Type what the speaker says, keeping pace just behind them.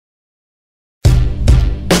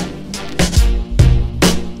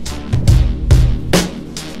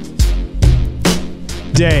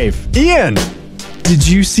Dave, Ian. did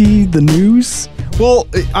you see the news Well,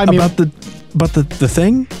 I mean, about the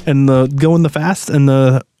thing and the going the fast and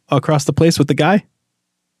the across the place with the guy?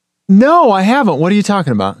 no, I haven't. What are you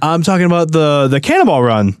talking about? I'm talking about the Cannonball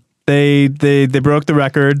Run. They broke the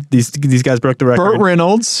record. These guys broke the record. Burt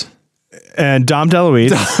Reynolds. And Dom DeLuise.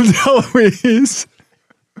 DeLuise.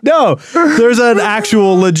 No, there's an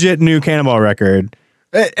actual legit new Cannonball record.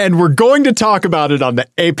 And we're going to talk about it on the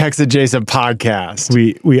Apex Adjacent podcast.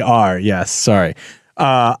 We are, yes. Sorry.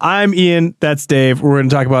 I'm Ian. That's Dave. We're going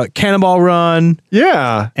to talk about Cannonball Run.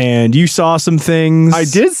 Yeah. And you saw some things. I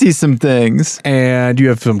did see some things. And you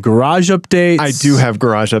have some garage updates. I do have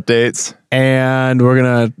garage updates. And we're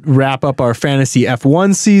going to wrap up our fantasy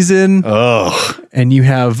F1 season. Ugh. And you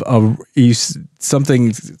have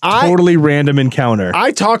something totally random encounter.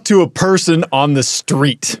 I talked to a person on the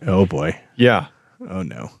street. Oh, boy. Yeah. Oh,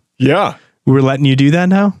 no. Yeah. We're letting you do that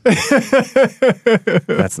now?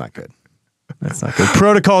 That's not good. That's not good.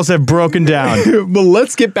 Protocols have broken down. Well,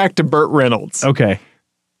 let's get back to Burt Reynolds. Okay.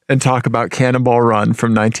 And talk about Cannonball Run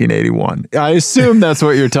from 1981. I assume that's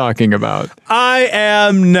what you're talking about. I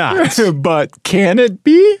am not. But can it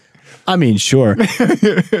be? I mean, sure.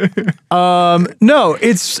 No,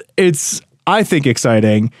 it's I think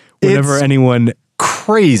exciting whenever anyone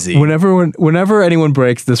crazy. Whenever anyone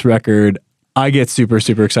breaks this record, I get super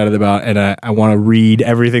excited about it, and I want to read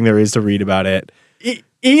everything there is to read about it.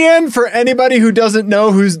 Ian, for anybody who doesn't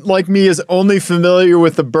know, who's like me, is only familiar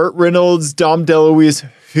with the Burt Reynolds, Dom DeLuise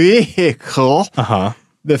vehicle,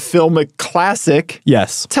 the filmic classic.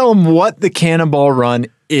 Yes. Tell them what the Cannonball Run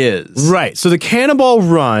is. Right. So the Cannonball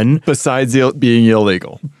Run, besides being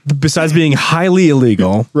illegal, besides being highly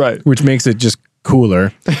illegal, right, which makes it just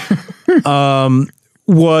cooler,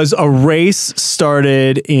 was a race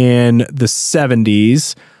started in the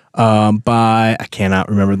 70s. By I cannot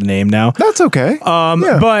remember the name now. That's okay.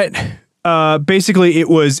 But basically it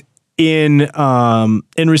was in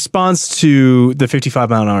response to the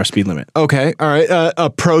 55-mile-an-hour speed limit. Okay. All right. A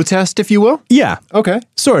protest, if you will. Yeah. Okay.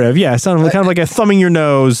 Sort of. Yeah. Sounded kind of like a thumbing your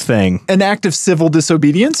nose thing. An act of civil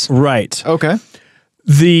disobedience. Right. Okay.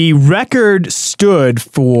 The record stood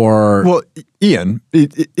for... Well, Ian,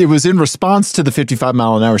 it was in response to the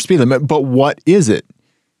 55-mile-an-hour speed limit, but what is it?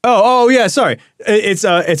 Oh, yeah. Sorry. It's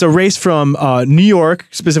a race from New York,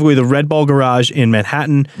 specifically the Red Ball Garage in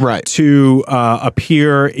Manhattan, right, to a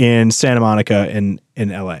pier in Santa Monica in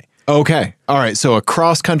LA. Okay. All right. So a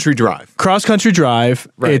cross-country drive. Cross-country drive.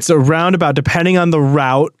 Right. It's around about, depending on the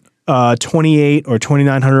route, 28 or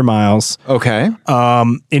 2,900 miles. Okay. In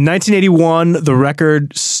 1981, the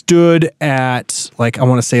record stood at, I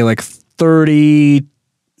want to say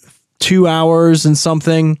 32 hours and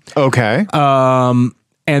something. Okay.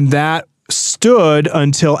 And that stood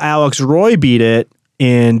until Alex Roy beat it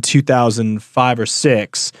in 2005 or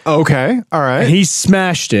 6. Okay. All right. And he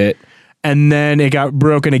smashed it. And then it got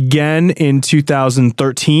broken again in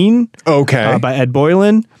 2013. Okay. By Ed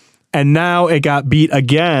Boylan. And now it got beat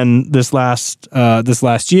again this last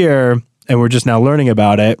year. And we're just now learning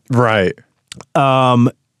about it. Right.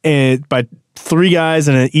 And by 3 guys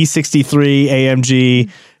and an E63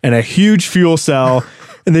 AMG and a huge fuel cell.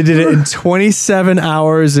 And they did it in 27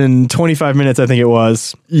 hours and 25 minutes, I think it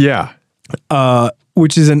was. Yeah.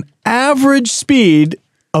 Which is an average speed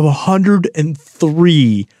of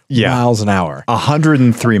 103 miles an hour.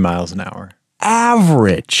 103 miles an hour.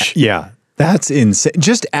 Average. Yeah. That's insane.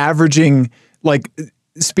 Just averaging,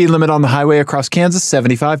 speed limit on the highway across Kansas,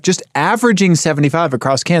 75. Just averaging 75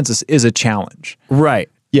 across Kansas is a challenge. Right.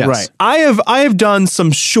 Yes. Right. I have done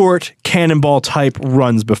some short cannonball type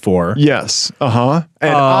runs before. Yes. And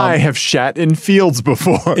I have shat in fields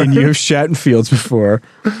before. And you have shat in fields before.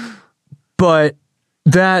 But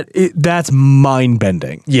that's mind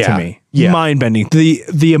bending to me. Yeah. Mind bending.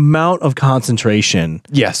 The amount of concentration.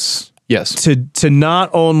 Yes. Yes. To not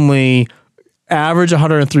only average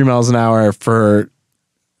 103 miles an hour for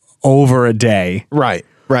over a day. Right.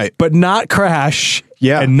 Right. But not crash.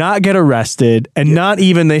 Yeah. And not get arrested. And not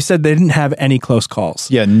even, they said they didn't have any close calls.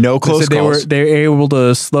 Yeah, no close calls. They were able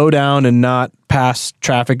to slow down and not pass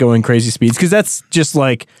traffic going crazy speeds. Because that's just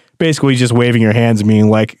basically just waving your hands and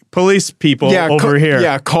being police people over here.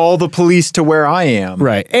 Yeah, call the police to where I am.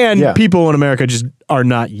 Right. And people in America just are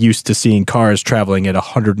not used to seeing cars traveling at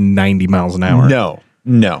 190 miles an hour. No.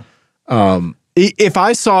 If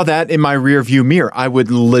I saw that in my rear view mirror, I would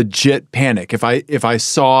legit panic. If I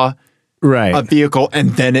saw a vehicle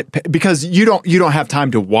and then because you don't have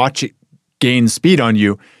time to watch it gain speed on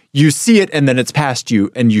you. You see it and then it's past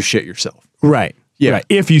you and you shit yourself. Right. Yeah. Right.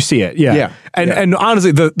 If you see it. Yeah. Yeah. And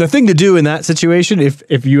honestly, the thing to do in that situation,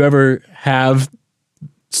 if you ever have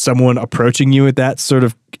someone approaching you at that sort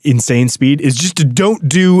of insane speed is just to don't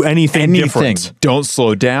do anything different. Don't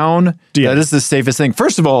slow down. Yeah. That is the safest thing.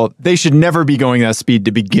 First of all, they should never be going that speed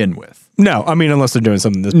to begin with. No, I mean, unless they're doing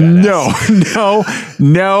something this badass.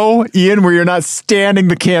 No, Ian, where you're not standing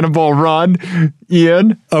the Cannonball Run,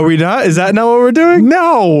 Ian. Are we not? Is that not what we're doing?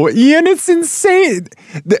 No, Ian, it's insane.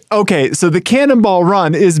 Okay, so the Cannonball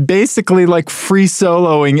Run is basically like free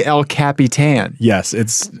soloing El Capitan. Yes,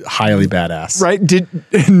 it's highly badass. Right?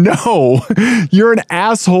 No, you're an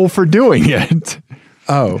asshole for doing it.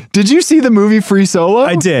 Oh. Did you see the movie Free Solo?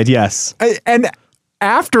 I did, yes. And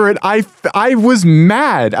after it, I was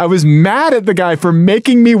mad. I was mad at the guy for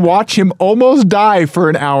making me watch him almost die for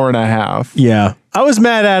an hour and a half. Yeah. I was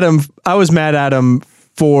mad at him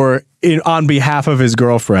on behalf of his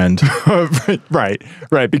girlfriend. Right,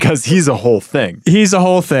 because he's a whole thing. He's a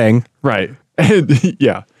whole thing. Right.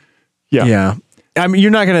 Yeah. I mean,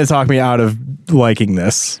 you're not going to talk me out of liking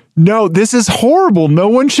this. No, this is horrible. No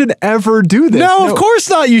one should ever do this. No, of course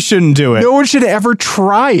not. You shouldn't do it. No one should ever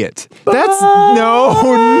try it. That's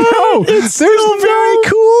no. It's still very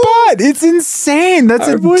cool. But it's insane. That's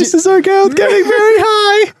Our voices are getting very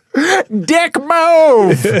high. Dick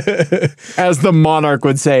move, as the monarch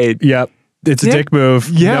would say. Yep. It's a dick move.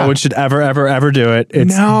 Yeah. No one should ever do it.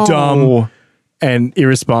 It's dumb and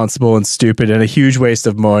irresponsible and stupid and a huge waste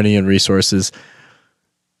of money and resources.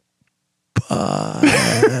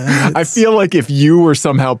 I feel like if you were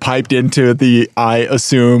somehow piped into the, I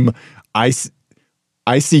assume,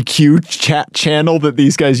 ICQ chat channel that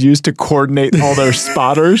these guys use to coordinate all their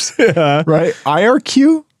spotters, right?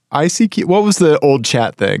 IRQ? ICQ? What was the old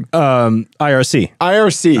chat thing? IRC.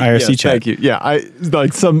 IRC chat. Thank you. Yeah,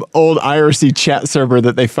 like some old IRC chat server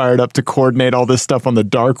that they fired up to coordinate all this stuff on the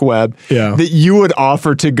dark web. Yeah. That you would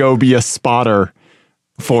offer to go be a spotter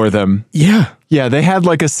for them. Yeah. Yeah, they had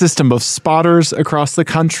like a system of spotters across the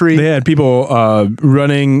country. They had people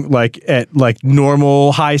running like at like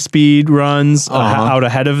normal high speed runs out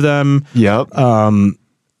ahead of them. Yep.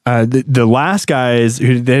 The last guys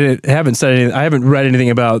who haven't said anything. I haven't read anything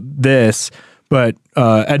about this, but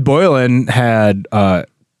Ed Boylan had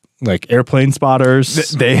like airplane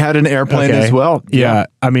spotters. They had an airplane as well. Yeah.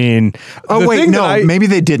 I mean, maybe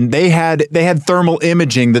they didn't. They had thermal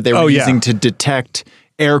imaging that they were using to detect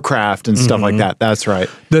aircraft and stuff like that. That's right.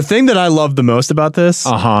 The thing that I love the most about this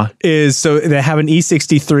is so they have an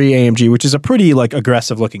E63 AMG, which is a pretty like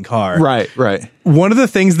aggressive looking car. Right. One of the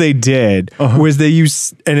things they did was they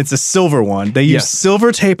used, and it's a silver one, they used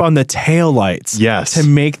silver tape on the taillights to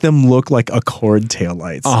make them look like Accord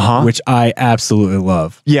taillights, which I absolutely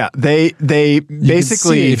love. Yeah, they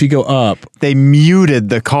basically, if you go up, they muted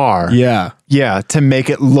the car. Yeah, to make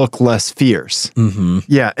it look less fierce.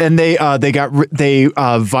 Yeah, and they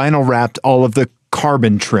vinyl wrapped all of the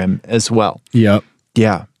carbon trim as well. Yep.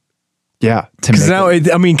 Yeah. Because now,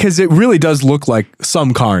 because it really does look like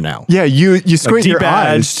some car now. Yeah, you squint your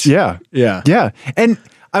eyes. Yeah. And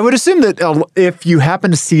I would assume that if you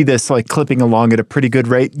happen to see this like clipping along at a pretty good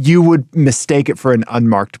rate, you would mistake it for an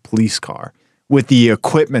unmarked police car with the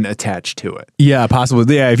equipment attached to it. Yeah,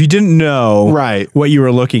 possibly. Yeah, if you didn't know what you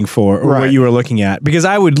were looking for or what you were looking at, because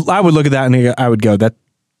I would look at that and I would go,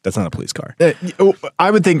 that's not a police car. I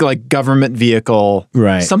would think like government vehicle.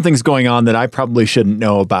 Right. Something's going on that I probably shouldn't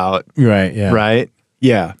know about. Right. Yeah. Right.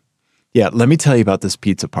 Yeah. Yeah. Let me tell you about this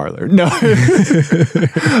pizza parlor. No.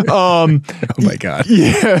 Oh my God.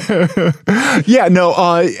 Yeah. Yeah. No.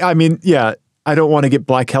 I don't want to get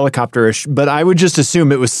black helicopter-ish, but I would just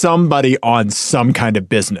assume it was somebody on some kind of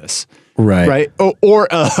business. Right. Or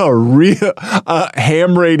a real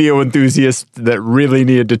ham radio enthusiast that really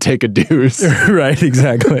needed to take a deuce. Right.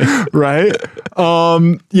 Exactly. Right.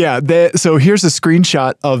 So here's a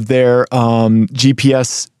screenshot of their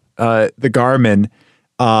GPS, the Garmin.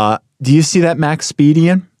 Do you see that max speed,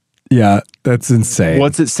 Ian? Yeah, that's insane.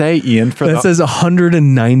 What's it say, Ian? That says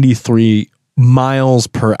 193 miles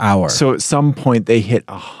per hour. So at some point they hit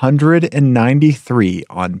 193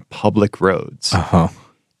 on public roads.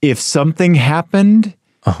 If something happened,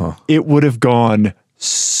 it would have gone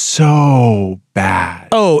so bad.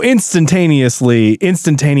 Oh, instantaneous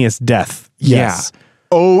death. Yes. Yeah.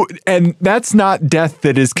 Oh, and that's not death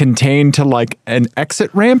that is contained to like an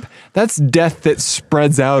exit ramp. That's death that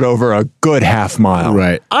spreads out over a good half mile.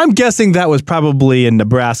 Right. I'm guessing that was probably in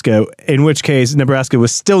Nebraska, in which case Nebraska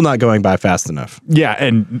was still not going by fast enough. Yeah,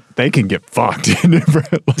 and they can get fucked. Your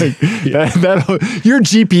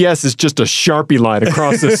GPS is just a Sharpie line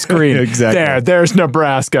across the screen. Exactly. There's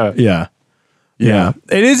Nebraska. Yeah.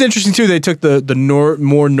 It is interesting too. They took the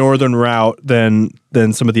more northern route than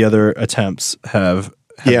some of the other attempts have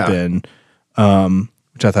been,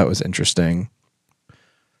 which I thought was interesting.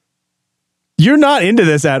 You're not into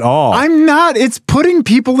this at all. I'm not. It's putting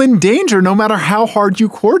people in danger no matter how hard you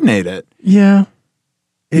coordinate it. Yeah.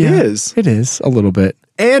 It is. It is a little bit.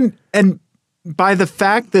 And by the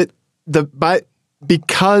fact that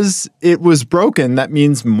because it was broken, that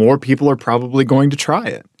means more people are probably going to try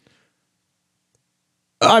it.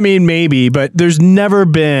 I mean, maybe, but there has never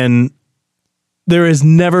been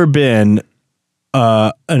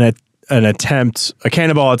an attempt, a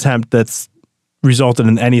cannonball attempt that's resulted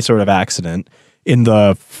in any sort of accident in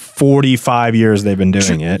the 45 years they've been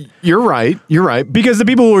doing it. You're right. Because the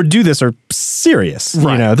people who do this are serious.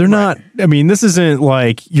 Right, you know, they're not, I mean, this isn't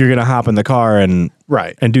like you're going to hop in the car and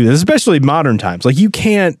do this, especially modern times. Like you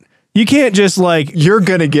can't just like, you're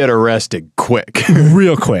going to get arrested quick.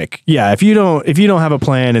 real quick. Yeah. If you don't have a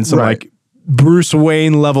plan and some like Bruce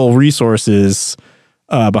Wayne level resources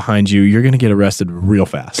behind you, you're going to get arrested real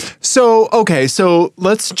fast. So, okay. So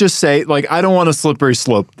let's just say, like, I don't want to slippery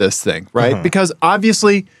slope this thing, right? Because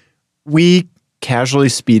obviously we casually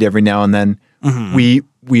speed every now and then.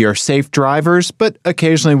 We are safe drivers, but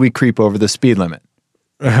occasionally we creep over the speed limit.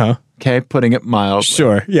 Okay. Putting it mildly.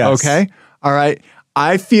 Sure. Yes. Okay. All right.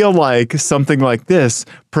 I feel like something like this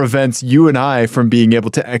prevents you and I from being able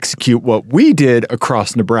to execute what we did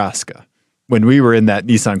across Nebraska when we were in that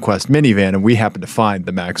Nissan Quest minivan and we happened to find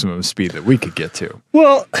the maximum speed that we could get to.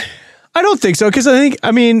 Well, I don't think so, because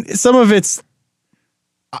I mean, some of it's...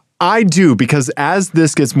 I do, because as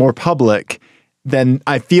this gets more public, then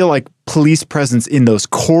I feel like police presence in those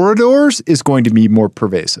corridors is going to be more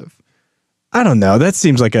pervasive. I don't know. That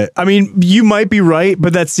seems like I mean, you might be right,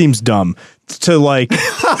 but that seems dumb to like.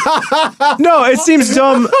 No, it seems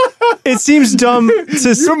dumb. It seems dumb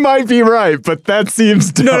to. You might be right, but that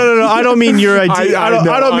seems dumb. No. I don't mean your idea.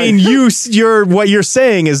 I don't mean what you're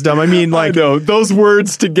saying is dumb. I mean, like, I know those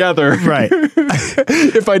words together. Right.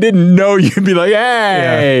 If I didn't know, you'd be like,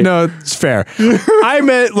 hey. Yeah. No, it's fair. I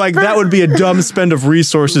meant like that would be a dumb spend of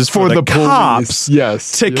resources for the cops.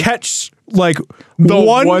 Yes. To catch like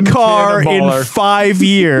one car in 5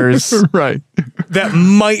 years. Right. That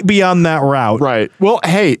might be on that route. Right. Well,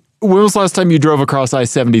 hey, when was the last time you drove across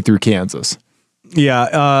I-70 through Kansas?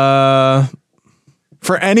 Yeah.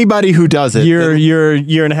 For anybody who does it.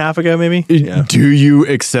 Year and a half ago, maybe? Yeah. Do you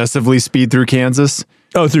excessively speed through Kansas?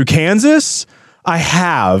 Oh, through Kansas? I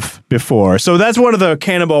have before. So that's one of the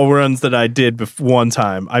cannonball runs that I did one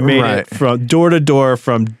time. I made it from door to door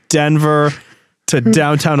from Denver to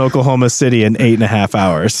downtown Oklahoma City in 8.5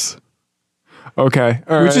 hours. Okay.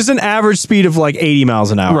 Which is an average speed of like 80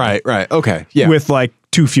 miles an hour. Right. Okay. Yeah. With like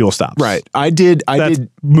 2 fuel stops. Right. I did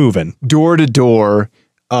moving door to door,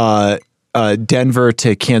 Denver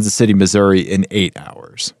to Kansas City, Missouri in 8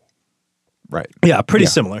 hours. Right. Yeah. Pretty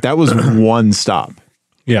similar. That was one stop.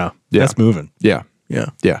 Yeah. That's moving. Yeah.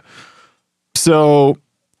 So,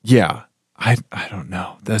 yeah, I don't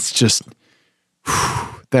know. That's just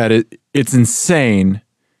it's insane.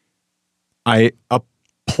 I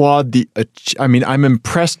applaud I'm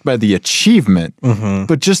impressed by the achievement,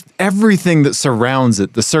 but just everything that surrounds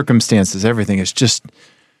it, the circumstances, everything is just,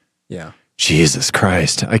 Jesus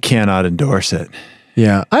Christ. I cannot endorse it.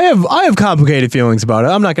 Yeah, I have complicated feelings about it.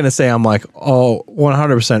 I'm not going to say I'm like,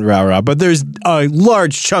 100% rah-rah, but there's a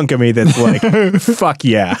large chunk of me that's like, fuck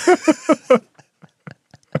yeah.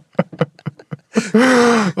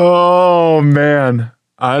 Oh, man.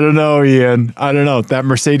 I don't know, Ian. I don't know. That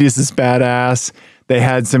Mercedes is badass. They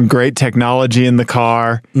had some great technology in the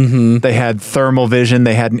car. They had thermal vision.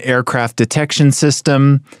 They had an aircraft detection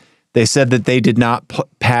system. They said that they did not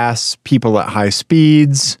pass people at high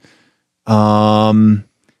speeds. They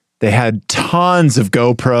had tons of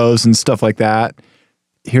GoPros and stuff like that.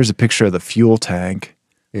 Here's a picture of the fuel tank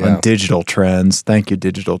on Digital Trends. Thank you,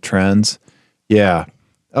 Digital Trends. Yeah.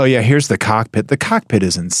 Oh, yeah, here's the cockpit. The cockpit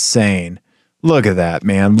is insane. Look at that,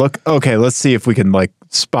 man. Look. Okay, let's see if we can like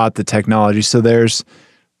spot the technology. So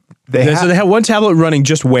they have one tablet running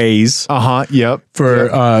just Waze. Yep.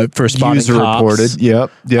 For spotting user cops. reported.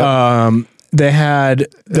 Yep. They had a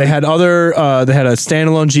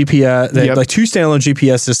standalone GPS. They had like 2 standalone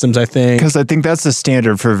GPS systems, I think. Because I think that's the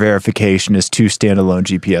standard for verification is 2 standalone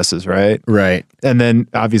GPSs, right? Right. And then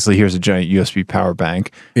obviously here's a giant USB power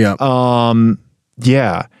bank. Yeah.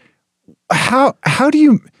 Yeah. How do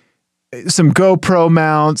you some GoPro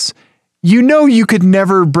mounts? You could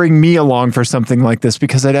never bring me along for something like this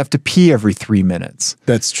because I'd have to pee every 3 minutes.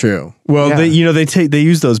 That's true. Well, they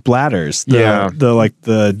use those bladders.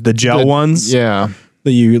 The gel ones. Yeah.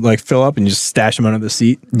 That you like fill up and you just stash them under the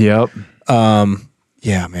seat. Yep.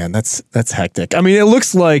 Yeah, man, that's hectic. I mean, it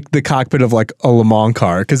looks like the cockpit of like a Le Mans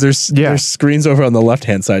car because there's screens over on the left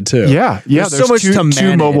hand side too. Yeah. There's so much to manage.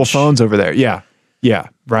 2 mobile phones over there. Yeah.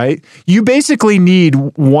 right? You basically need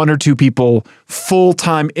one or two people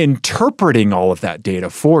full-time interpreting all of that data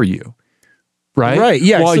for you, right? Right,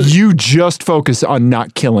 yeah. While you just focus on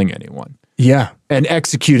not killing anyone. Yeah. And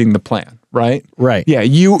executing the plan, right? Right. Yeah,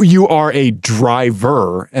 you are a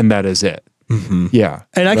driver, and that is it. Mm-hmm. Yeah.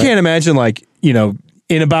 And I can't imagine, like, you know,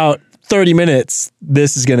 in about 30 minutes,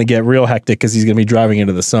 this is going to get real hectic because he's going to be driving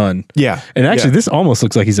into the sun. Yeah. And actually, this almost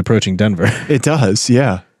looks like he's approaching Denver. It does,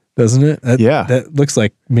 yeah. Doesn't it? Yeah. That looks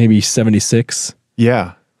like maybe 76.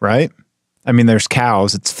 Yeah, right? I mean, there's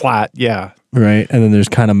cows. It's flat, yeah. Right. And then there's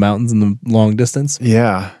kind of mountains in the long distance.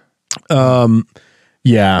 Yeah.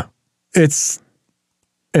 Yeah. It's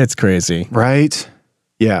crazy. Right?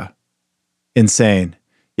 Yeah. Insane.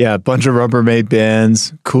 Yeah, a bunch of Rubbermaid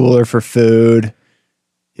bins, cooler for food.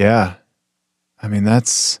 Yeah. I mean,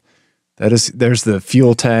 there's the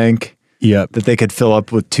fuel tank. Yep. That they could fill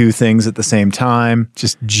up with two things at the same time.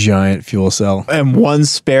 Just giant fuel cell. And one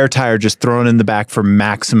spare tire just thrown in the back for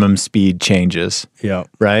maximum speed changes. Yep.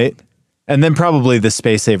 Right? And then probably the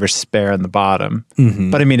Space Saver spare in the bottom.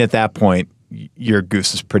 Mm-hmm. But I mean, at that point, your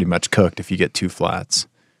goose is pretty much cooked if you get two flats.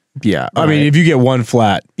 Yeah. I mean, if you get one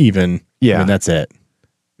flat, even, yeah. I mean, that's it.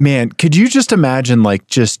 Man, could you just imagine, like,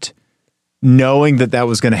 just knowing that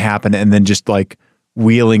was going to happen and then just, like,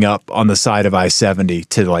 wheeling up on the side of I-70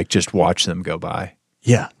 to, like, just watch them go by?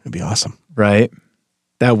 Yeah, it'd be awesome. Right?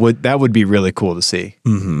 That would be really cool to see.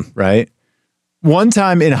 Mm-hmm. Right? One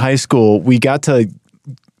time in high school, we got to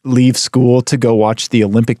leave school to go watch the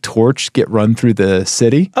Olympic torch get run through the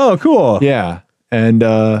city. Oh, cool. Yeah. And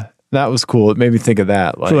that was cool. It made me think of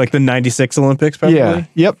that. For like the 96 Olympics, probably? Yeah.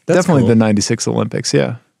 Yep. That's definitely cool. the 96 Olympics.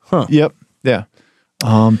 Yeah. Huh. Yep. Yeah.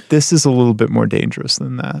 This is a little bit more dangerous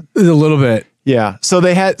than that. A little bit. Yeah. So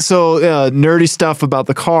they had nerdy stuff about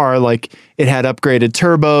the car. Like it had upgraded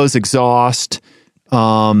turbos, exhaust,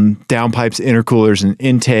 downpipes, intercoolers, and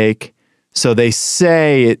intake. So they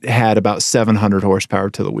say it had about 700 horsepower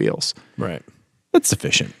to the wheels. Right. That's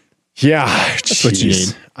sufficient. Yeah. That's what you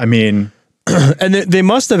need. I mean, and they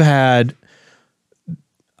must have had,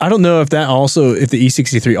 I don't know if the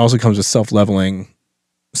E63 also comes with self-leveling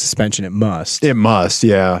suspension. It must. it must.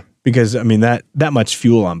 Yeah. Because, I mean, that much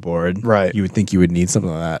fuel on board. Right. You would think you would need something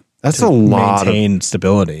like that. That's to a lot maintain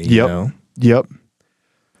stability. Yep. You know? Yep.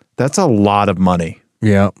 That's a lot of money.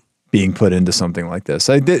 Yeah. Being put into something like this.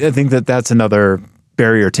 I think that's another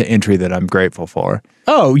barrier to entry that I'm grateful for.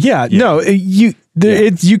 Oh yeah, no, you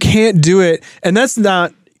can't do it, and that's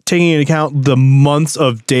not taking into account the months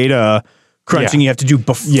of data crunching you have to do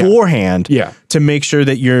beforehand to make sure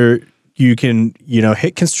that you can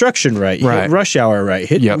hit construction right, hit rush hour right,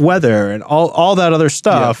 hit weather and all that other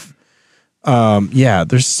stuff.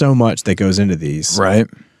 There's so much that goes into these. Right.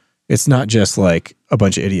 It's not just like a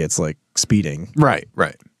bunch of idiots like speeding. Right.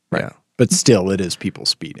 Yeah. But still, it is people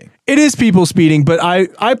speeding. It is people speeding, but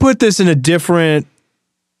I put this in a different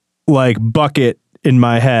like bucket in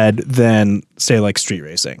my head than say like street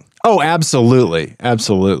racing. Oh, absolutely.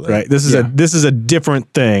 Absolutely. Right. This is a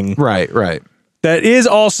different thing. Right. That is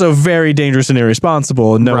also very dangerous and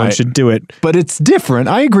irresponsible, and no one should do it. But it's different.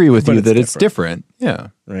 I agree with you that it's different. Yeah.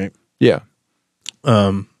 Right. Yeah. Yeah. I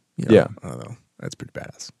don't know. That's pretty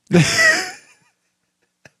badass.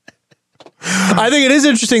 I think it is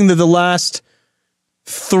interesting that the last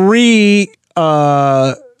 3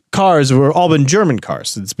 cars were all been German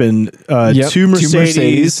cars. It's been 2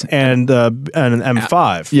 Mercedes and an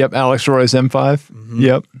M5. Yep, Alex Roy's M5. Mm-hmm.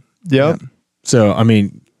 Yep. So, I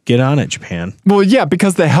mean, get on it, Japan. Well, yeah,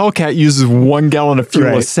 because the Hellcat uses 1 gallon of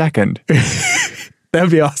fuel a second. That'd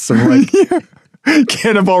be awesome. Like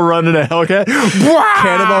Cannonball running a Hellcat.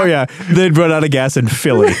 Cannonball, yeah. They'd run out of gas in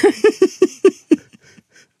Philly.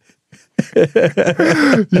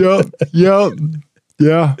 Yep.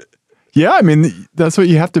 Yeah, I mean, that's what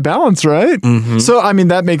you have to balance, right? Mm-hmm. So, I mean,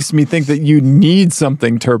 that makes me think that you need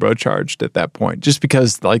something turbocharged at that point, just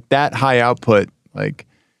because like that high output, like,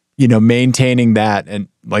 maintaining that and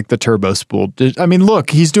like the turbo spool. I mean, look,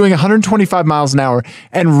 he's doing 125 miles an hour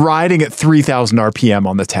and riding at 3,000 RPM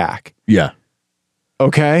on the tack. Yeah.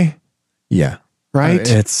 Okay. Yeah. Right.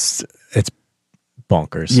 It's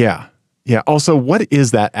bonkers. Yeah. Also, what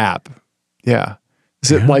is that app? Yeah. Is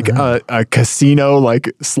it like a casino,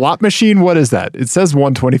 like slot machine? What is that? It says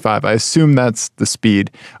 125. I assume that's the speed.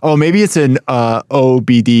 Oh, maybe it's an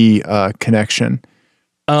OBD connection.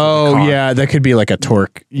 Oh, yeah. That could be like a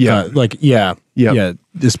torque. Yeah. Yeah.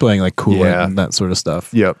 Displaying like coolant and that sort of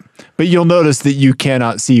stuff. Yep. But you'll notice that you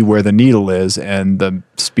cannot see where the needle is, and the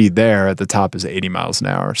speed there at the top is 80 miles an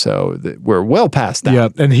hour. So we're well past that.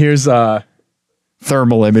 Yep. And here's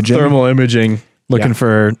thermal imaging. Looking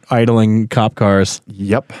for idling cop cars.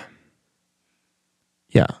 Yep.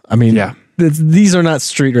 Yeah. I mean, Yeah. These are not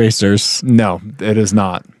street racers. No, it is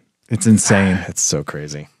not. It's insane. It's so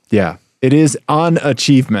crazy. Yeah. It is on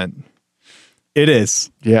achievement. It is.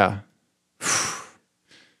 Yeah.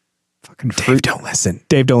 Fucking Dave, don't listen.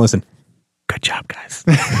 Dave, don't listen. Good job, guys.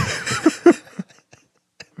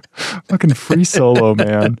 Fucking Free Solo,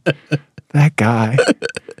 man. That guy.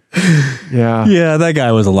 Yeah. Yeah, that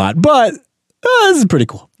guy was a lot, but this is pretty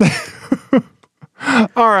cool.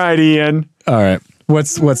 All right, Ian. All right.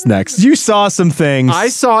 What's next? You saw some things. I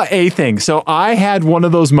saw a thing. So I had one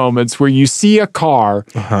of those moments where you see a car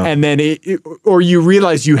and then or you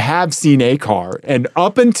realize you have seen a car, and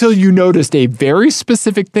up until you noticed a very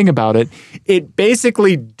specific thing about it, it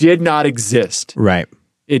basically did not exist. Right.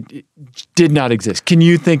 It did not exist. Can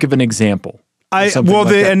you think of an example?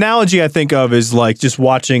 The analogy I think of is like just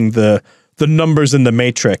watching the numbers in the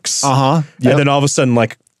Matrix. Yep. And then all of a sudden,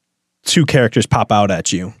 like, two characters pop out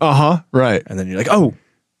at you. Right. And then you're like, oh,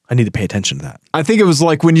 I need to pay attention to that. I think it was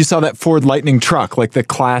like when you saw that Ford Lightning truck, like the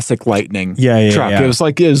classic Lightning truck. Yeah. It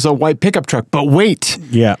was a white pickup truck, but wait.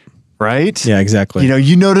 Yeah. Right? Yeah, exactly. You know,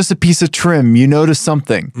 you notice a piece of trim, you notice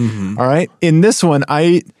something. All right. In this one,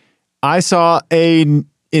 I saw a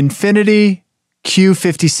Infiniti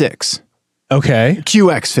Q56. Okay.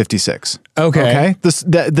 QX56. Okay.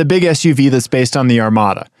 The big SUV that's based on the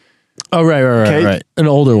Armada. Oh, right. An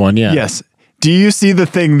older one, yeah. Yes. Do you see the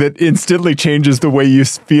thing that instantly changes the way you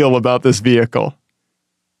feel about this vehicle?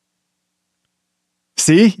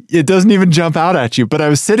 See? It doesn't even jump out at you, but I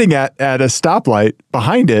was sitting at a stoplight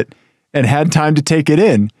behind it and had time to take it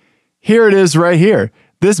in. Here it is right here.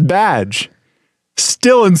 This badge.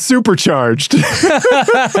 Still in supercharged.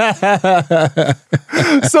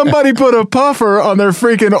 Somebody put a puffer on their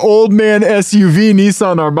freaking old man SUV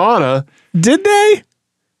Nissan Armada. Did they?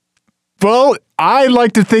 Well, I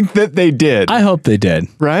like to think that they did. I hope they did.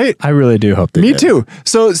 Right? I really do hope they did. Me too.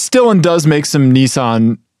 So Stillen does make some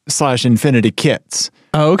Nissan/Infiniti kits.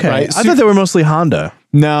 Oh, okay. Right? I thought they were mostly Honda.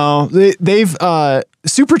 No, they've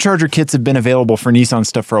supercharger kits have been available for Nissan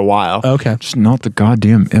stuff for a while. Okay. Just not the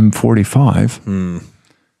goddamn M45.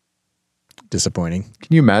 Disappointing.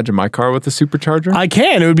 Can you imagine my car with a supercharger? I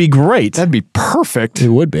can. It would be great. That'd be perfect. It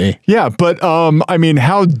would be. Yeah, but I mean,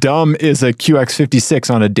 how dumb is a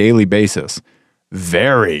QX56 on a daily basis?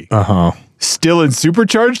 Very. Still in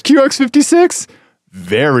supercharged QX56?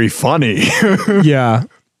 Very funny. Yeah.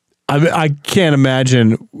 I can't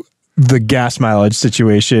imagine the gas mileage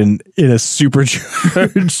situation in a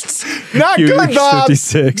supercharged Not good, Bob.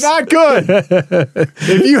 QX56. Not good.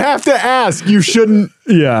 If you have to ask, you shouldn't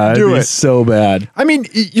do it. So bad. I mean,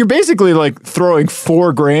 you're basically like throwing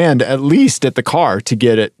 $4,000 at least at the car to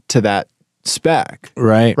get it to that spec.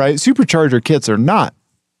 Right. Right? Supercharger kits are not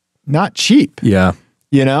cheap. Yeah.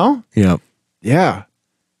 You know? Yeah. Yeah.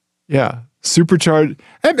 Yeah. Supercharged.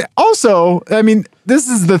 Also, I mean, this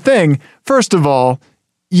is the thing. First of all,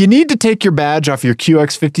 you need to take your badge off your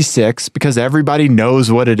QX56 because everybody knows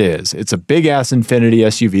what it is. It's a big ass Infiniti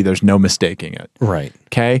SUV. There's no mistaking it. Right.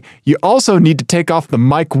 Okay. You also need to take off the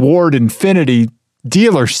Mike Ward Infiniti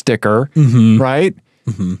dealer sticker. Right.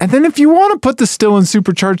 And then if you want to put the Stillen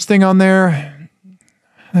supercharged thing on there,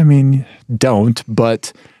 I mean, don't,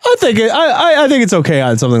 but I think it's okay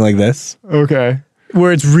on something like this. Okay.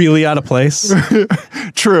 Where it's really out of place.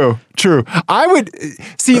 True. I would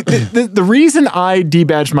see the reason I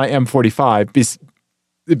debadged my M45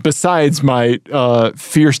 besides my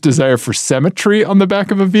fierce desire for symmetry on the back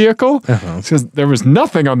of a vehicle, because there was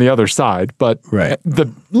nothing on the other side, but the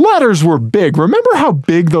letters were big. Remember how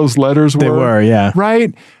big those letters were? They were, yeah.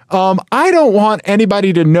 Right? I don't want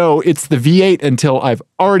anybody to know it's the V8 until I've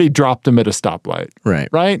already dropped them at a stoplight.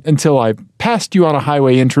 Right? Until I've passed you on a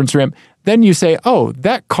highway entrance ramp. Then you say, oh,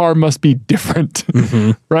 that car must be different.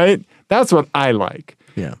 Right? That's what I like.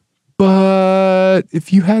 Yeah. But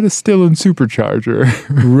if you had a Stillen supercharger.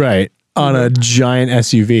 Right. On a giant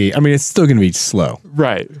SUV, I mean, it's still going to be slow.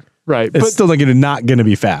 Right. It's still not going to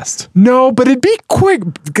be fast. No, but it'd be quick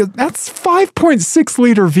because that's 5.6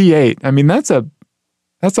 liter V8. I mean, that's a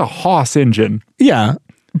Haas engine. Yeah,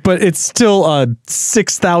 but it's still a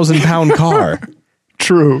 6,000 pound car.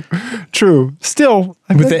 True. Still,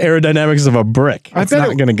 with the aerodynamics of a brick, it's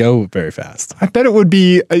not going to go very fast. I bet it would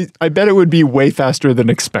be. I bet it would be way faster than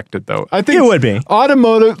expected, though. I think it would be.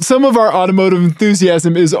 Some of our automotive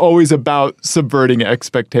enthusiasm is always about subverting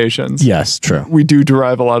expectations. Yes, true. We do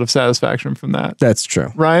derive a lot of satisfaction from that. That's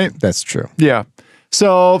true. Right? That's true. Yeah.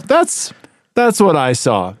 So that's what I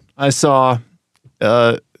saw. I saw.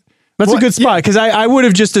 That's a good spot because I would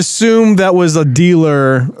have just assumed that was a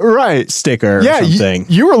dealer sticker or something.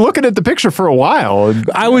 You were looking at the picture for a while.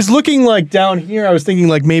 I was looking like down here. I was thinking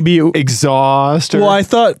like maybe exhaust. Well, I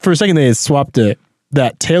thought for a second they had swapped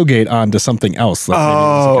that tailgate onto something else.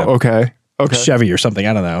 Like okay. Chevy or something.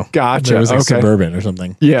 I don't know. Gotcha. It was like Suburban or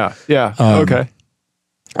something. Yeah. Okay.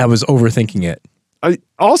 I was overthinking it.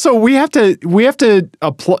 Also, we have to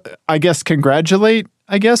I guess congratulate,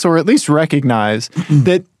 or at least recognize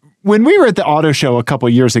that when we were at the auto show a couple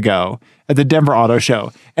years ago at the Denver Auto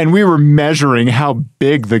Show, and we were measuring how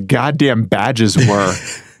big the goddamn badges were,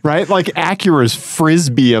 right? Like Acura's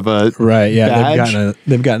frisbee of a badge.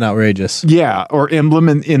 They've gotten outrageous. Yeah, or emblem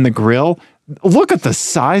in the grill. Look at the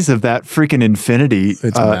size of that freaking Infiniti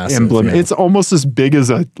emblem. Yeah. It's almost as big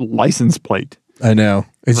as a license plate. I know.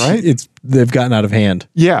 They've gotten out of hand.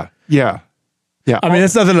 Yeah. I mean,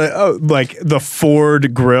 it's nothing like the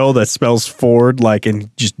Ford grill that spells Ford like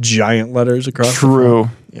in just giant letters across. True.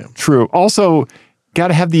 Yeah. True. Also, got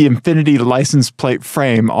to have the Infiniti license plate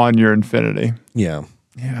frame on your Infiniti. Yeah.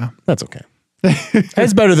 Yeah. That's okay.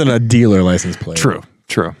 It's better than a dealer license plate.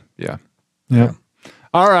 True. Yeah.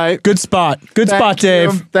 All right. Good spot. Good spot,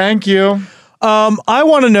 Dave. Thank you. I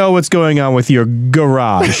want to know what's going on with your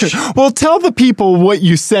garage. Well, tell the people what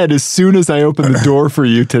you said as soon as I opened the door for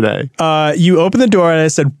you today. You opened the door and I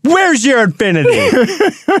said, "Where's your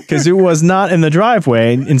Infiniti?" Because it was not in the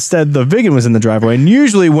driveway. Instead, the Vigan was in the driveway. And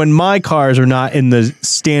usually when my cars are not in the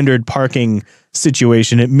standard parking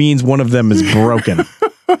situation, it means one of them is broken.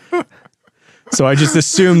 So I just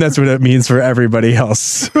assume that's what it means for everybody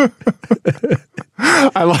else.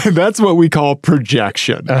 That's what we call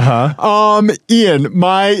projection. Ian,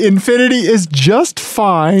 my Infiniti is just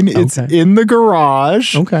fine. It's in the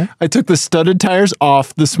garage. Okay. I took the studded tires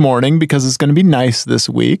off this morning because it's going to be nice this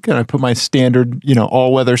week, and I put my standard,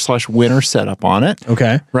 all-weather / winter setup on it.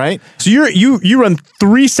 Okay. Right? So you run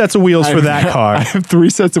 3 sets of wheels for that car. I have 3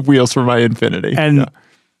 sets of wheels for my Infiniti. And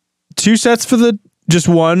 2 sets for the Just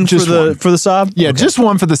one for the Saab? Yeah, just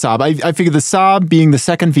one for the Saab. I figured the Saab being the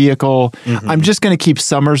second vehicle, I'm just going to keep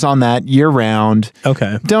summers on that year round.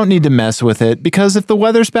 Okay. Don't need to mess with it because if the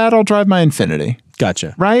weather's bad, I'll drive my Infiniti.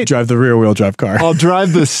 Gotcha. Right? Drive the rear-wheel drive car. I'll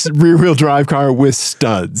drive this rear-wheel drive car with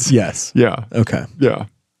studs. Yes. Yeah. Okay. Yeah.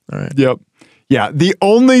 All right. Yep. Yeah. The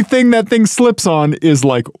only thing that thing slips on is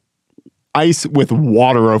like ice with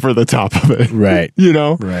water over the top of it. Right.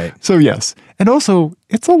 Right. So yes. And also,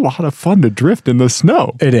 it's a lot of fun to drift in the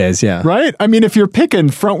snow. It is, yeah. Right? I mean, if you're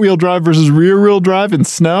picking front wheel drive versus rear wheel drive in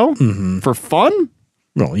snow for fun.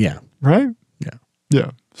 Well, yeah. Right? Yeah.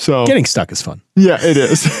 Yeah. So getting stuck is fun. Yeah, it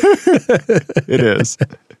is. It is.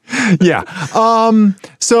 Yeah.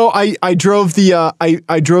 So I drove the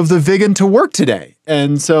I drove the Vigan to work today.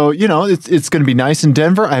 And so, it's going to be nice in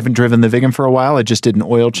Denver. I haven't driven the Vigan for a while. I just did an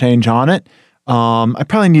oil change on it. I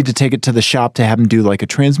probably need to take it to the shop to have them do like a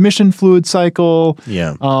transmission fluid cycle.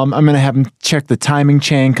 Yeah. I'm going to have them check the timing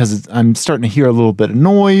chain because I'm starting to hear a little bit of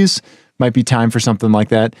noise. Might be time for something like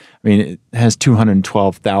that. I mean, it has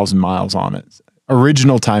 212,000 miles on it.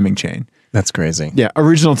 Original timing chain. That's crazy. Yeah.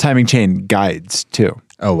 Original timing chain guides too.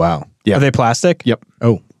 Oh, wow. Yeah. Are they plastic? Yep.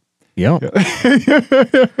 Oh. Yeah.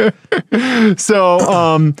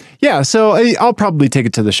 So, so I'll probably take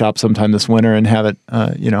it to the shop sometime this winter and have it,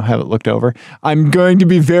 have it looked over. I'm going to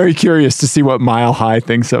be very curious to see what Mile High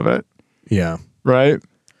thinks of it. Yeah. Right?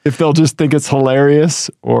 If they'll just think it's hilarious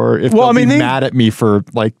or if they'll be mad at me for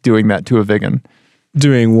like doing that to a Vigan.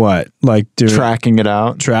 Doing what? Like tracking it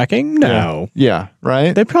out? Tracking? No. Yeah.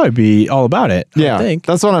 Right? They'd probably be all about it. Yeah. I think.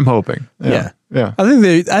 That's what I'm hoping. Yeah. Yeah.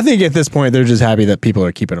 I think at this point they're just happy that people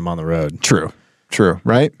are keeping them on the road. True.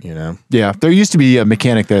 Right? Yeah. There used to be a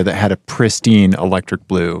mechanic there that had a pristine electric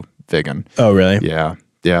blue Vigan. Oh, really? Yeah.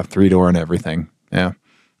 3-door and everything. Yeah.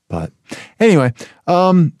 But anyway,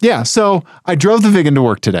 so I drove the Vigan to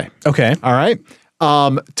work today. Okay. All right.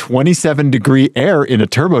 27-degree air in a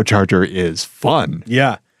turbocharger is fun.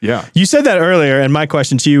 Yeah. Yeah. You said that earlier, and my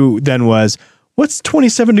question to you then was, what's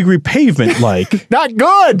 27-degree pavement like? Not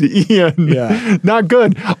good, Ian. Yeah. Not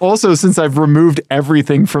good. Also, since I've removed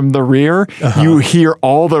everything from the rear, you hear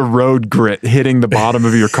all the road grit hitting the bottom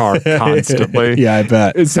of your car constantly. Yeah, I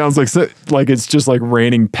bet. It sounds like it's just like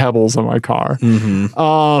raining pebbles on my car.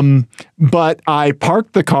 But I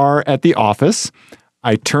parked the car at the office.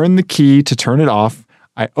 I turned the key to turn it off.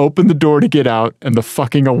 I opened the door to get out, and the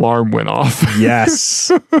fucking alarm went off.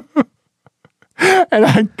 Yes.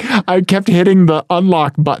 And I kept hitting the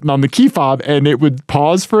unlock button on the key fob, and it would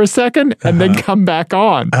pause for a second and then come back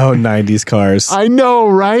on. Oh, 90s cars. I know,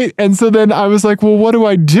 right? And so then I was like, well, what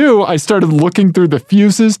do? I started looking through the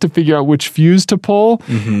fuses to figure out which fuse to pull.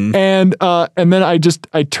 Mm-hmm. And then I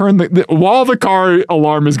turned while the car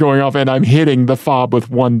alarm is going off and I'm hitting the fob with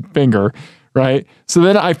one finger, right? So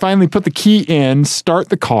then I finally put the key in, start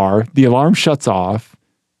the car, the alarm shuts off.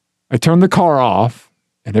 I turn the car off.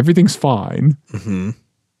 And everything's fine. Mm-hmm.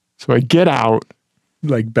 So I get out.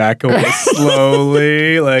 Like back away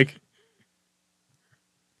slowly. Like,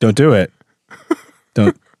 don't do it.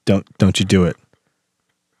 Don't you do it.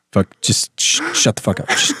 Fuck, just shut the fuck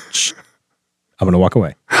up. I'm going to walk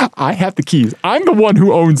away. I have the keys. I'm the one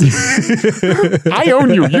who owns you. I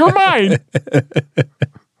own you. You're mine.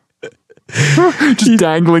 Just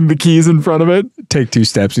dangling the keys in front of it. Take 2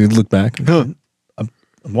 steps and you look back. I'm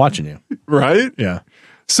watching you. Right? Yeah.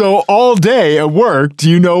 So all day at work, do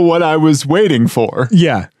you know what I was waiting for?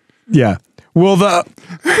 Yeah. Yeah. Will the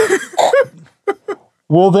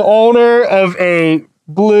owner of a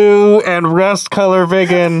blue and rust color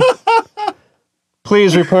Vigan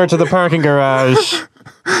please report to the parking garage?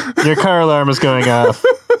 Your car alarm is going off.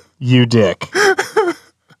 You dick.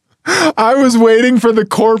 I was waiting for the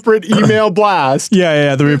corporate email blast.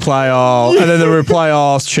 Yeah, the reply all. And then the reply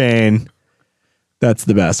all chain. That's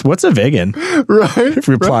the best. What's a Vigan? Right.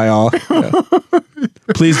 Reply all. Yeah.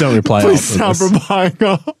 Please don't reply all. Please stop replying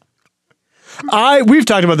all. We've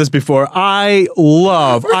talked about this before. I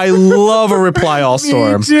love a reply all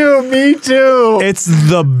storm. Me too. It's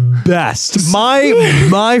the best.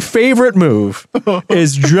 My favorite move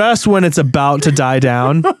is just when it's about to die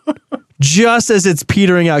down. Just as it's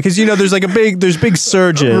petering out, because there's big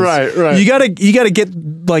surges. Right. You gotta get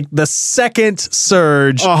like the second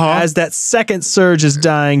surge as that second surge is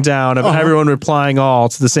dying down of everyone replying all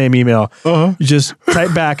to the same email. You just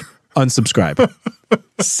type back, unsubscribe,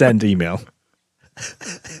 send email.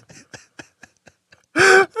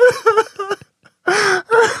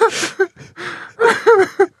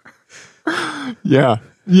 Yeah,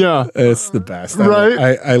 it's the best.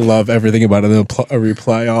 Right? I love everything about a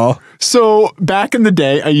reply all. So back in the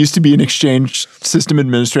day, I used to be an Exchange system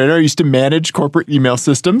administrator. I used to manage corporate email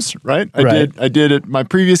systems, right? I did at my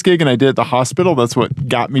previous gig and I did at the hospital. That's what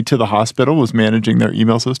got me to the hospital, was managing their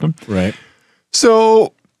email system. Right.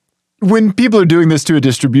 So when people are doing this to a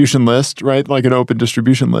distribution list, right, like an open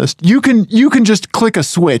distribution list, you can just click a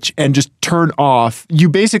switch and just turn off. You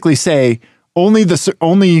basically say only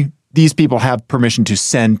these people have permission to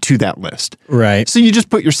send to that list. Right. So you just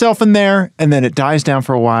put yourself in there and then it dies down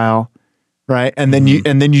for a while, right? And then you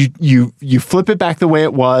flip it back the way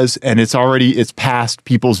it was and it's past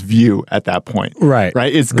people's view at that point. Right.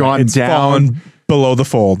 Right? It's gone down below the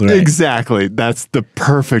fold. Right? Exactly. That's the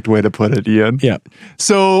perfect way to put it, Ian. Yeah.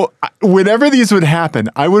 So whenever these would happen,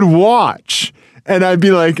 I would watch and I'd be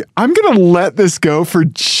like, I'm going to let this go for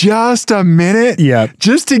just a minute. Yeah.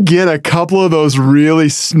 Just to get a couple of those really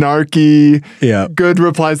snarky, good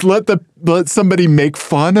replies. Let somebody make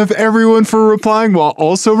fun of everyone for replying while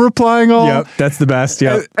also replying all. Yep. That's the best.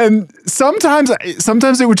 Yeah. And sometimes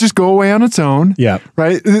it would just go away on its own. Yeah.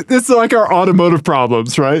 Right. It's like our automotive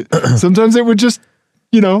problems, right? Sometimes it would just,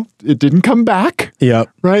 it didn't come back. Yep.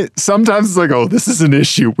 Right. Sometimes it's like, oh, this is an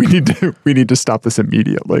issue. We need to stop this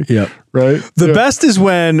immediately. Yep. Right. The best is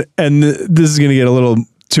when, and this is going to get a little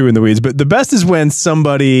too in the weeds, but the best is when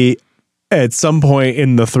somebody at some point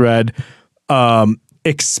in the thread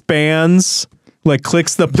expands, like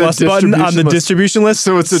clicks the plus button on the distribution list.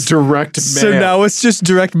 So it's a direct mail. So now it's just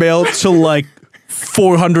direct mail to like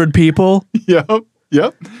 400 people. Yep.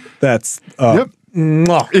 That's Yep.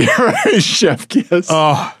 Right, chef kiss.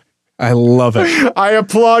 Oh, I love it. I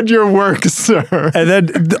applaud your work, sir. And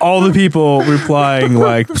then all the people replying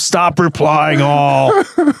like, stop replying all.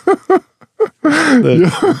 That's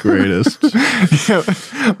the greatest.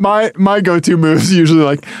 My go-to move is usually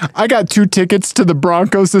like, I got 2 tickets to the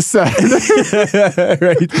Broncos this Saturday.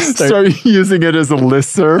 Right. Start using it as a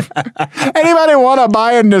listserv. Anybody want to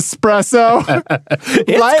buy a Nespresso?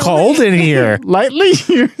 It's cold in here. Lightly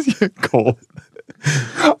used. Cold.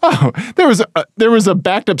 Oh, there was a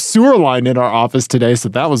backed up sewer line in our office today, so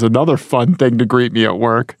that was another fun thing to greet me at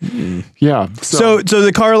work. Yeah. So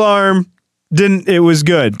the car alarm It was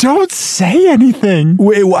good. Don't say anything.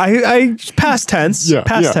 I past tense.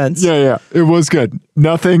 Past tense. Yeah. It was good.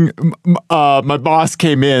 Nothing. My boss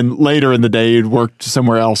came in later in the day. He'd worked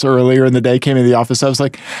somewhere else earlier in the day, came in the office. I was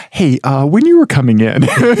like, hey, when you were coming in,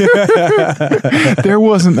 there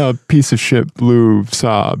wasn't a piece of shit blue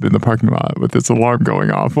Saab in the parking lot with its alarm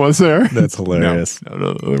going off, was there? That's hilarious.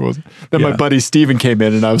 No, there wasn't. Then my buddy Steven came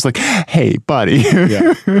in and I was like, hey, buddy.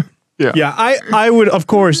 Yeah, I would, of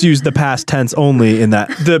course, use the past tense only in that.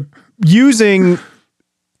 The using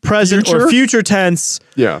present or future tense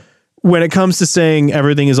when it comes to saying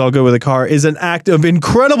everything is all good with a car is an act of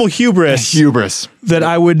incredible hubris. That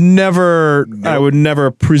I would never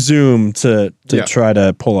presume to try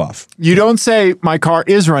to pull off. You don't say my car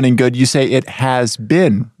is running good. You say it has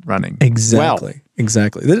been running. Exactly. Well.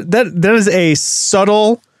 Exactly. That is a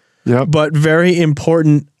subtle but very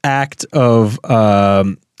important act of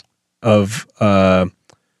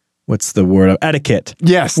what's the word? Etiquette.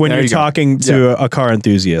 Yes. When you're talking to a car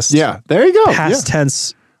enthusiast. Yeah. There you go. Past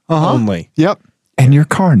tense only. Yep. And your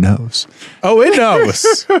car knows. Oh, it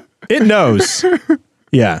knows. It knows.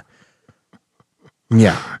 Yeah.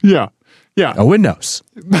 Oh, it knows.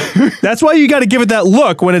 That's why you got to give it that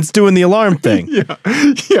look when it's doing the alarm thing.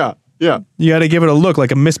 Yeah. You got to give it a look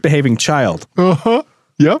like a misbehaving child.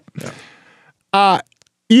 Yep.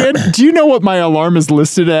 Ian, do you know what my alarm is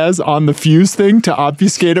listed as on the fuse thing to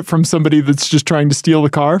obfuscate it from somebody that's just trying to steal the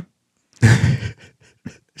car?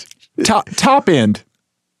 Top end.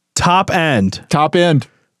 Top end.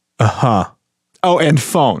 Uh-huh. Oh, and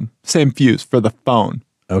phone. Same fuse for the phone.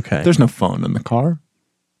 Okay. There's no phone in the car.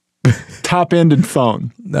 Top end and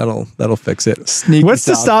phone. That'll fix it. What's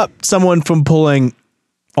to stop someone from pulling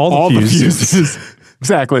all the fuses?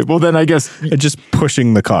 Exactly. Well, then I guess just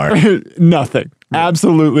pushing the car. Nothing.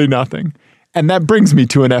 Absolutely nothing. And that brings me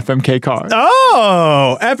to an FMK car.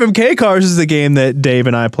 Oh, FMK Cars is the game that Dave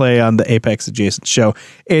and I play on the Apex Adjacent show.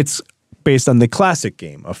 It's based on the classic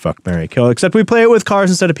game of Fuck, Marry, Kill, except we play it with cars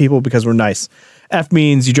instead of people because we're nice. F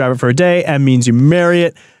means you drive it for a day. M means you marry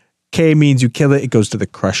it. K means you kill it. It goes to the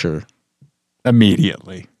crusher.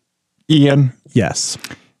 Immediately. Ian? Yes.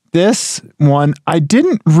 This one, I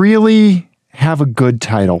didn't really have a good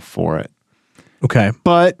title for it. Okay.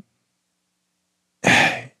 But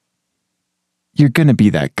you're going to be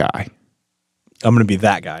that guy. I'm going to be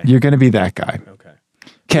that guy. You're going to be that guy. Okay.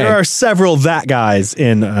 There are several that guys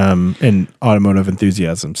in automotive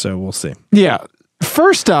enthusiasm, so we'll see. Yeah.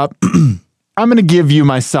 First up, I'm going to give you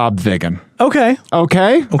my Saab Viggen. Okay. All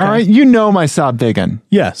right. You know my Saab Viggen.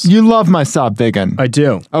 Yes. You love my Saab Viggen. I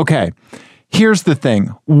do. Okay. Here's the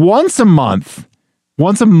thing. Once a month,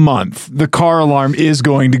 the car alarm is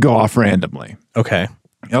going to go off randomly. Okay.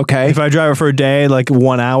 Okay. If I drive it for a day, like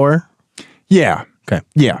 1 hour? Yeah. Okay.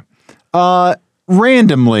 Yeah.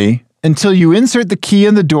 Randomly until you insert the key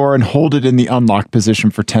in the door and hold it in the unlock position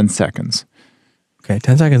for 10 seconds. Okay.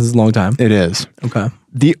 10 seconds is a long time. It is. Okay.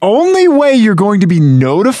 The only way you're going to be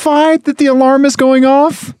notified that the alarm is going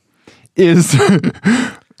off is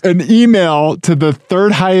an email to the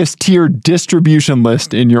third highest tier distribution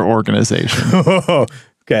list in your organization.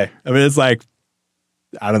 Okay. I mean, it's like,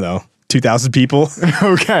 I don't know, 2,000 people.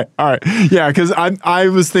 Okay. All right. Yeah. Because I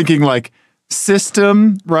was thinking like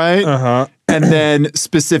system, right? Uh-huh. And then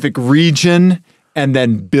specific region and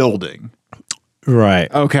then building.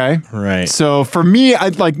 Right. Okay. Right. So for me,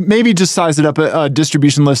 I'd like maybe just size it up a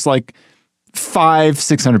distribution list like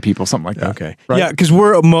 500-600 people, something like that. Okay. Right? Yeah, because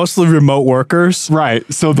we're mostly remote workers. Right.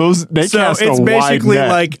 So they cast it's a basically wide net.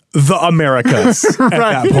 like the Americas at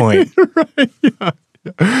that point.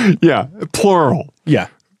 Right. Yeah. Plural. Yeah.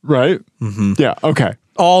 Right. Mm-hmm. Yeah. Okay.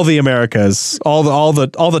 All the Americas, all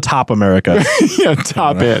the top Americas. Yeah.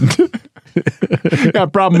 Top end. Got a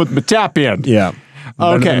problem with my top end. Yeah.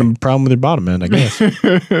 Okay. Problem with your bottom end, I guess.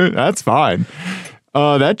 That's fine.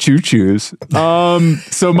 That choo-choos.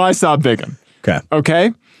 So my Saab Viggen.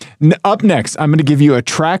 Okay. Up next, I'm going to give you a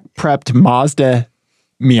track-prepped Mazda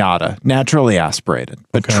Miata, naturally aspirated,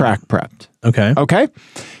 but track-prepped. Okay.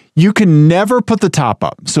 You can never put the top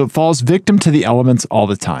up, so it falls victim to the elements all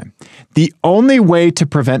the time. The only way to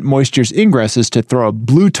prevent moisture's ingress is to throw a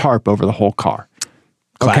blue tarp over the whole car.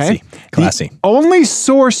 Okay? Classy. The only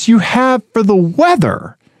source you have for the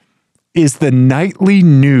weather is the nightly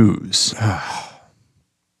news.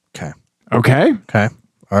 Okay.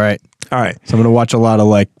 All right. So I'm going to watch a lot of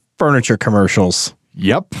like furniture commercials.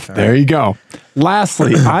 Yep. There you go.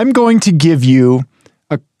 Lastly, I'm going to give you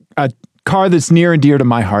a car that's near and dear to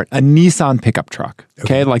my heart, a Nissan pickup truck.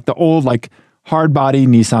 Okay. Like the old, like hard body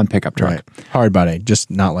Nissan pickup truck. Right. Hard body,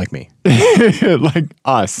 just not like me. Like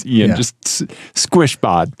us, Ian, just squish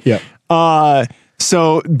bod. Yeah.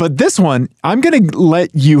 So, but this one, I'm going to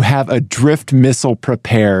let you have a drift missile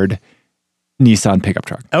prepared Nissan pickup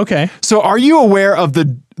truck. Okay. So are you aware of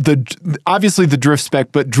the obviously the drift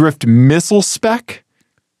spec, but drift missile spec?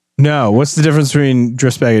 No. What's the difference between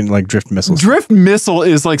drift spec and like drift missiles? Drift missile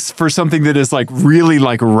is like for something that is like really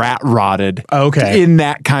like rat rotted. Okay. In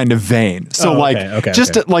that kind of vein. So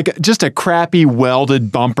just a crappy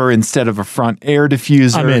welded bumper instead of a front air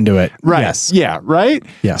diffuser. I'm into it. Right. Yes. Yeah. Right.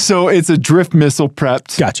 Yeah. So it's a drift missile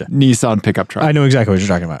prepped. Gotcha. Nissan pickup truck. I know exactly what you're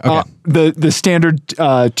talking about. Okay. The standard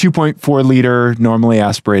 2.4 liter normally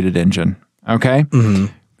aspirated engine. Okay. Mm-hmm.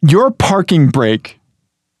 Your parking brake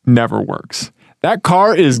never works. That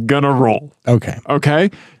car is gonna roll. Okay. Okay.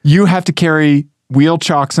 You have to carry wheel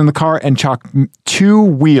chocks in the car and chalk 2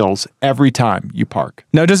 wheels every time you park.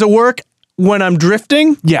 Now, does it work when I'm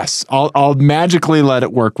drifting? Yes. I'll magically let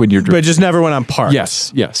it work when you're drifting. But just never when I'm parked.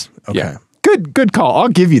 Yes. Okay. Yeah. Good call. I'll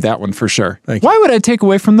give you that one for sure. Thank you. Why would I take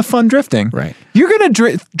away from the fun drifting? Right. You're gonna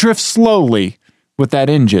drift slowly with that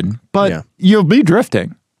engine, but you'll be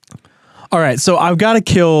drifting. All right. So I've got to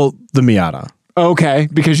kill the Miata. Okay,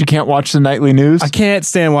 because you can't watch the nightly news? I can't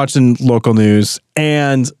stand watching local news,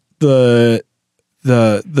 and the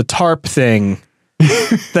tarp thing,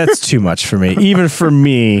 that's too much for me. Even for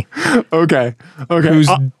me. Okay. Who's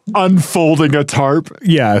unfolding a tarp?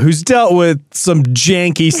 Yeah, who's dealt with some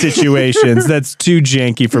janky situations. That's too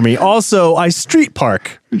janky for me. Also, I street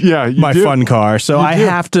park my fun car, so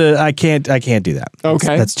I can't do that.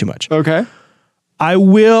 Okay. That's too much. Okay. I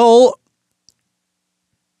will.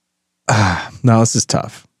 No, this is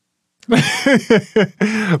tough. My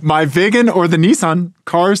Vigan or the Nissan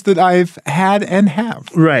cars that I've had and have.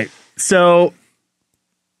 Right. So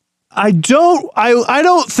I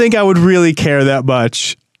don't think I would really care that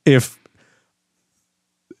much if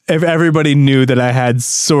everybody knew that I had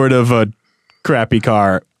sort of a crappy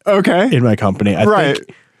car in my company. I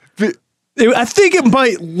think it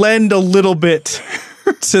might lend a little bit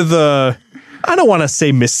to the, I don't want to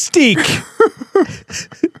say mystique,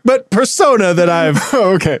 but persona that I've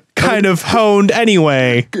kind of honed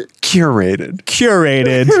anyway. Curated.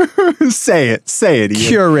 Say it, Ian.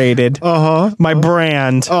 Curated. My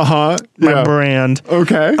brand. My brand.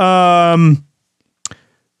 Okay.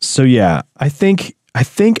 So yeah, I think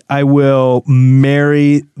I will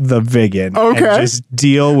marry the Vigan and just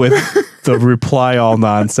deal with the reply all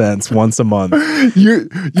nonsense once a month.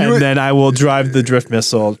 Then I will drive the drift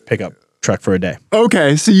missile pickup truck for a day.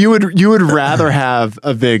 Okay, so you would rather have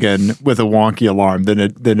a Vigan with a wonky alarm than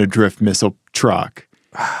a drift missile truck.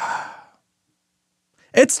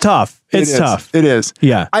 It's tough. It's tough. It is.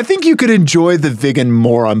 Yeah. I think you could enjoy the Vigan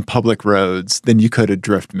more on public roads than you could a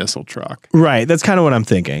drift missile truck. Right. That's kind of what I'm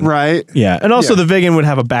thinking. Right. Yeah. And also the Vigan would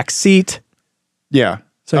have a back seat. Yeah.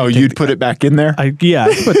 So you'd put it back in there? I'd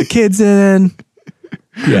put the kids in.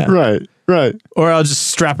 Yeah. Right. Or I'll just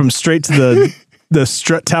strap them straight to the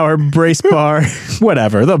strut tower brace bar.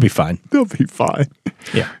 Whatever. They'll be fine.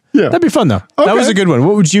 Yeah. That'd be fun though. Okay. That was a good one.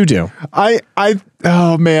 What would you do?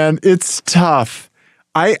 Oh man, it's tough.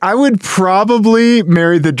 I would probably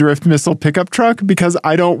marry the drift missile pickup truck because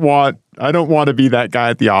I don't want to be that guy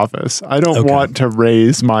at the office. I don't want to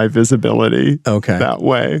raise my visibility that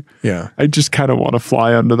way. Yeah. I just kind of want to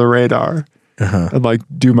fly under the radar and like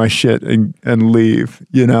do my shit and leave,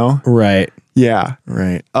 you know? Right. Yeah.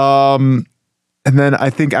 Right. And then I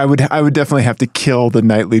think I would definitely have to kill the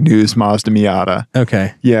nightly news Mazda Miata.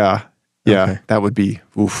 Okay. Yeah. Okay. That'd be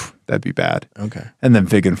bad. Okay. And then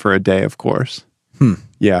Vigan for a day, of course.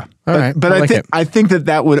 Yeah. All right. But I think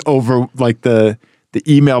that would the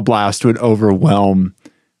email blast would overwhelm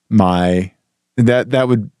that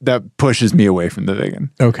pushes me away from the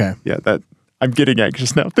Vigan. Okay. Yeah, that I'm getting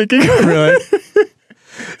anxious now thinking. Really?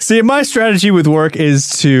 See, my strategy with work is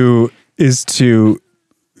to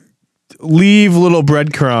leave little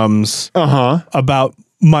breadcrumbs about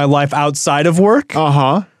my life outside of work.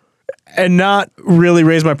 And not really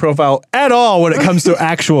raise my profile at all when it comes to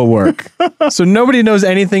actual work. So nobody knows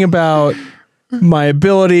anything about my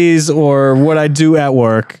abilities or what I do at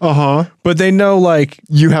work. But they know like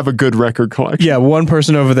you have a good record collection. Yeah, one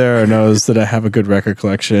person over there knows that I have a good record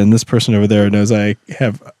collection. This person over there knows I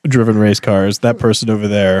have driven race cars. That person over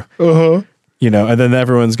there. You know, and then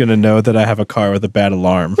everyone's going to know that I have a car with a bad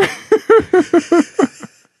alarm.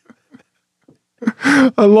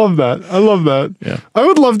 I love that. Yeah. I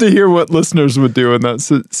would love to hear what listeners would do in that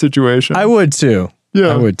situation. I would too. Yeah.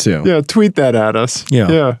 I would too. Yeah. Tweet that at us.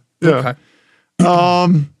 Yeah.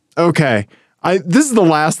 Okay. This is the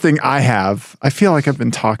last thing I have. I feel like I've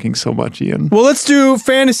been talking so much, Ian. Well, let's do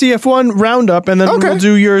fantasy F1 roundup, and then we'll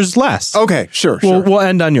do yours last. Okay, sure. We'll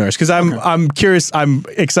end on yours because I'm curious. I'm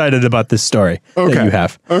excited about this story that you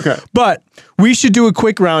have. Okay, but we should do a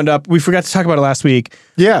quick roundup. We forgot to talk about it last week.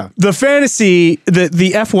 Yeah, the fantasy,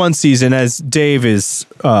 the F1 season, as Dave is,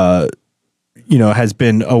 has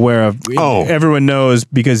been aware of. Everyone knows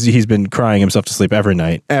because he's been crying himself to sleep every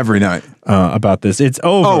night. About this. It's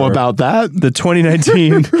over. Oh, about that? The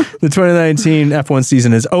 2019 F1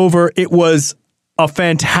 season is over. It was a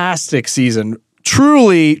fantastic season.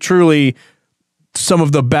 Truly, truly some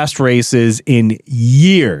of the best races in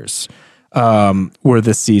years were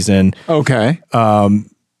this season. Okay.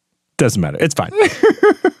 Doesn't matter. It's fine.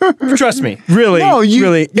 Trust me. Really. No,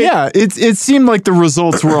 really. It seemed like the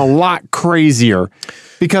results were a lot crazier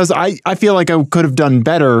because I feel like I could have done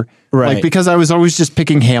better. Right. Like, because I was always just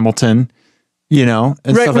picking Hamilton, and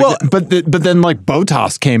stuff like that. But then like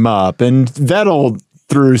Bottas came up and Vettel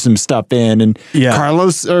threw some stuff in and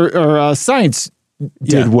Carlos or Sainz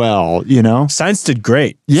did well, Sainz did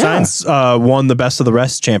great. Yeah. Sainz won the Best of the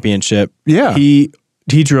Rest championship. Yeah. He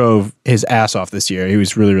drove his ass off this year. He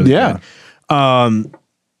was really, really good.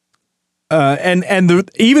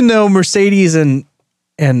 Even though Mercedes and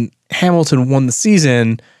Hamilton won the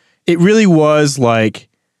season, it really was like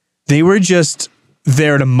they were just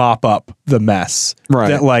there to mop up the mess. Right.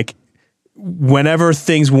 That like whenever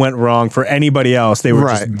things went wrong for anybody else, they were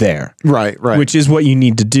just there. Right. Which is what you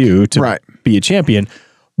need to do to be a champion.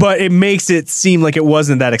 But it makes it seem like it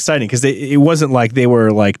wasn't that exciting because it wasn't like they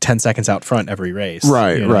were like 10 seconds out front every race.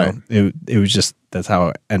 Right. It was just, that's how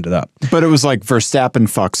it ended up. But it was like Verstappen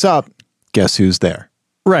fucks up. Guess who's there?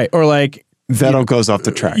 Right. Or like Vettel goes off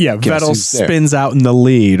the track. Yeah. Vettel spins out in the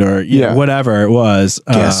lead or whatever it was.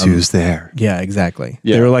 Guess who's there? Yeah, exactly.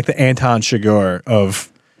 Yeah. They were like the Anton Chigurh of,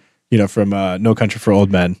 from No Country for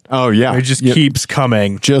Old Men. Oh, yeah. It just keeps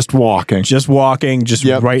coming. Just walking. Just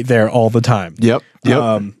right there all the time. Yep.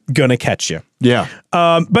 Gonna catch you. Yeah.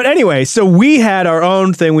 But anyway, so we had our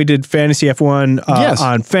own thing. We did Fantasy F1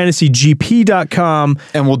 on fantasygp.com.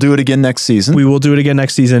 And we'll do it again next season. We will do it again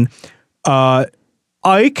next season.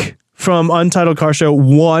 Ike from Untitled Car Show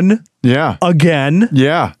won again.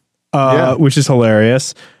 Yeah. Which is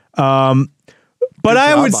hilarious. But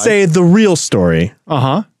I would say the real story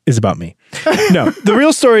is about me. No, the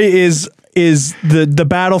real story is the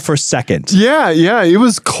battle for second. Yeah, it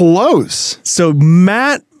was close. So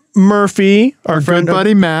Matt Murphy, our friend,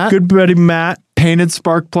 good buddy Matt, Painted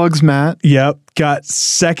Spark Plugs Matt. Yep, got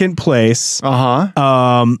second place.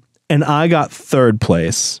 And I got third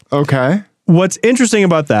place. Okay. What's interesting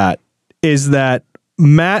about that is that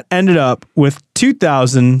Matt ended up with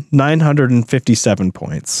 2,957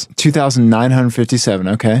 points. 2,957.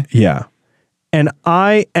 Okay. Yeah. And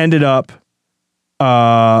I ended up,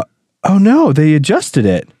 oh no, they adjusted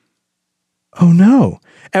it. Oh no.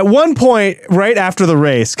 At one point, right after the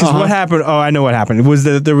race, because what happened? Oh, I know what happened. It was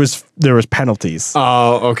that there was penalties.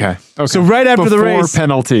 Oh, okay. So right after the race,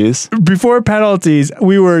 before penalties,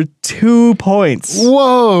 we were 2 points.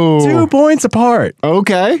 Whoa, 2 points apart.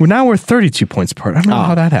 Okay. Well, now we're 32 points apart. I don't know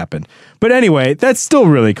how that happened, but anyway, that's still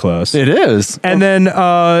really close. It is. And then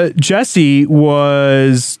Jesse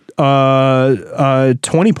was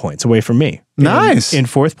 20 points away from me. Nice. In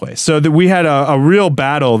fourth place. So we had a real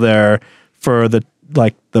battle there for the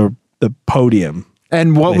podium.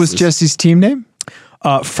 And what was Jesse's team name?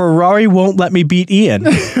 Ferrari won't let me beat Ian.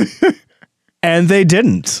 And they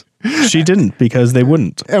didn't. She didn't because they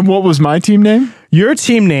wouldn't. And what was my team name? Your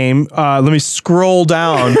team name, let me scroll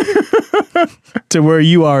down to where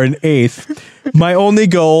you are in eighth. My only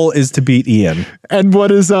goal is to beat Ian. And what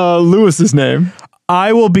is Lewis's name?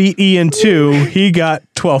 I will beat Ian too. He got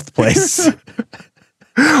 12th place.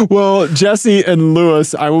 Well, Jesse and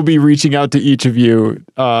Lewis, I will be reaching out to each of you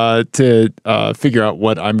to figure out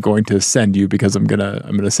what I'm going to send you because I'm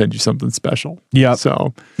gonna send you something special. Yeah.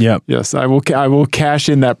 So yes, I will cash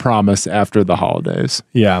in that promise after the holidays.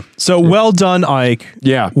 Yeah. So well done, Ike.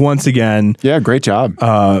 Yeah. Once again. Yeah. Great job.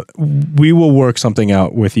 We will work something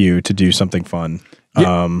out with you to do something fun.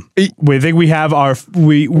 Yeah. We think we have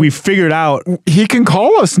we figured out. He can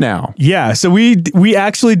call us now. Yeah. So we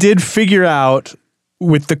actually did figure out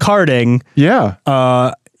with the carding. Yeah.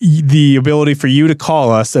 The ability for you to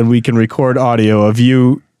call us and we can record audio of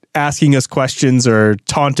you asking us questions or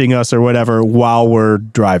taunting us or whatever while we're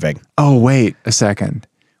driving. Oh, wait a second.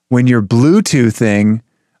 When you're Bluetoothing,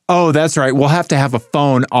 oh, that's right. We'll have to have a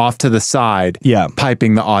phone off to the side. Yeah.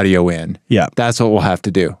 Piping the audio in. Yeah. That's what we'll have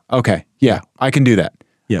to do. Okay. Yeah. I can do that.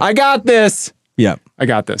 Yeah. I got this. Yeah. I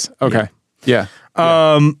got this. Okay. Yeah.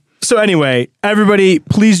 So anyway, everybody,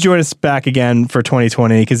 please join us back again for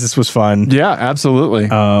 2020 because this was fun. Yeah, absolutely.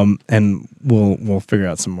 And we'll figure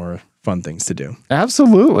out some more fun things to do.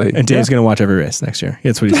 Absolutely. And Dave's going to watch every race next year.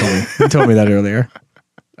 That's what he told me. He told me that earlier.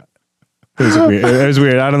 It was weird. It was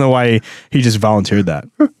weird. I don't know why he just volunteered that.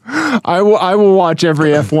 I will watch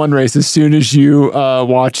every F1 race as soon as you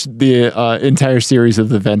watch the entire series of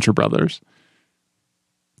the Venture Brothers.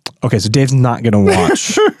 Okay, so Dave's not going to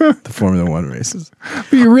watch the Formula One races.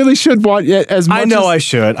 But you really should watch it as much. I know as, I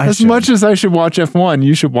should. Much as I should watch F1,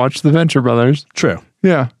 you should watch the Venture Brothers. True.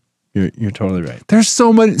 Yeah. You're totally right. There's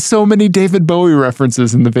so many David Bowie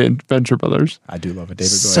references in the Venture Brothers. I do love a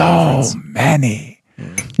David Bowie reference. So many.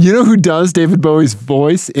 You know who does David Bowie's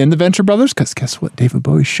voice in the Venture Brothers? Because guess what? David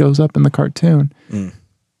Bowie shows up in the cartoon.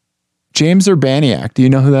 James Urbaniak. Do you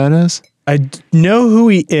know who that is? I know who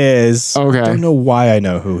he is. Okay. I don't know why I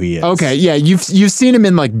know who he is. Okay, yeah, you've seen him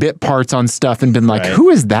in like bit parts on stuff and been like, Right. who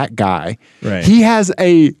is that guy? Right. He has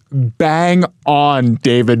a bang on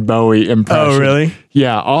David Bowie impression. Oh, really?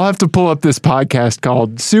 Yeah, I'll have to pull up this podcast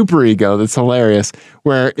called Super Ego that's hilarious,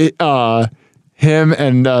 where him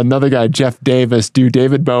and another guy, Jeff Davis, do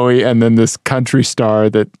David Bowie and then this country star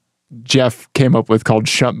that Jeff came up with called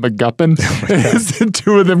Shunt McGuppin. It's the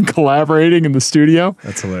two of them collaborating in the studio.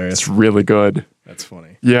 That's hilarious. It's really good. That's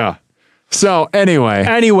funny. Yeah. So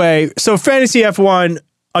anyway, so Fantasy F1,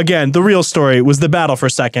 again, the real story was the battle for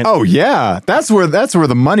second. oh yeah, that's where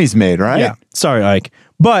the money's made, right? yeah. Sorry, Ike.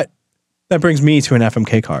 But that brings me to an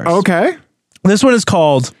FMK cars. Okay. This one is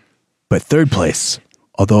called, but third place,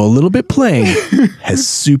 although a little bit plain, has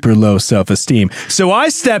super low self-esteem. So I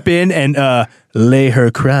step in and lay her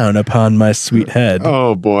crown upon my sweet head.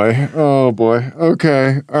 Oh boy.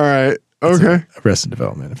 Okay. All right. Okay. Arrested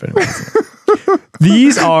Development, if anyone wants to.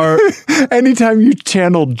 These are... Anytime you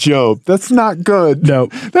channel Job, that's not good. No.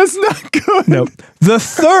 That's not good. No. The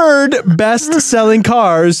third best-selling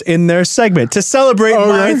cars in their segment. To celebrate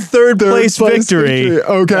my third place victory.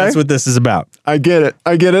 Okay. That's what this is about. I get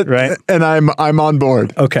it. Right. And I'm on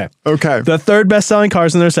board. Okay. Okay. The third best-selling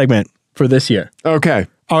cars in their segment for this year. Okay.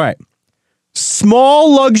 All right.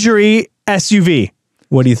 Small luxury SUV.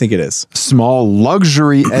 What do you think it is? Small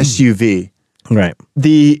luxury SUV. Right.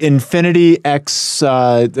 The Infiniti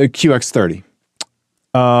the QX30.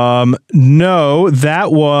 No,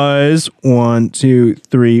 that was 1, 2,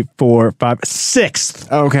 3, 4, 5,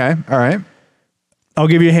 sixth. Okay. All right. I'll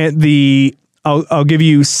give you a hint. I'll give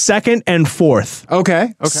you second and fourth.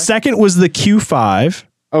 Okay. Second was the Q5.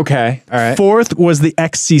 Okay. All right. Fourth was the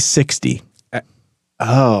XC60.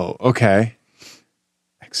 Oh, okay.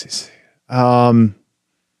 XC60.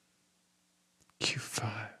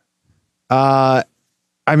 Q5.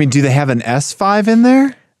 I mean, do they have an S5 in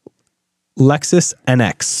there? Lexus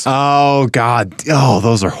NX. Oh God. Oh,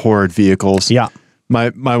 those are horrid vehicles. Yeah. My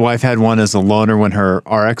wife had one as a loaner when her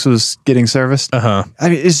RX was getting serviced. Uh-huh. I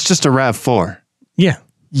mean, it's just a RAV4. Yeah.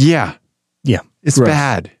 Yeah. Yeah. It's Gross.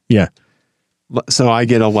 bad. Yeah. So I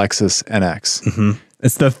get a Lexus NX. Mm-hmm.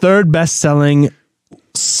 It's the third best-selling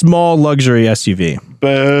small luxury SUV.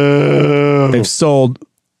 Boo. They've sold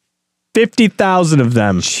 50,000 of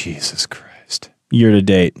them Jesus Christ. year to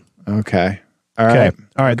date. Okay. All Okay. right.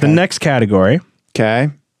 All right. Okay. The next category, Okay.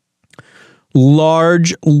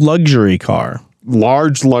 large luxury car.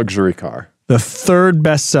 Large luxury car. The third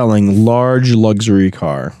best-selling large luxury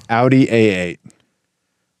car. Audi A8.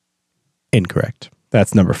 Incorrect.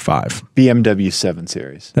 That's number 5. BMW 7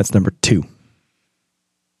 Series. That's number 2.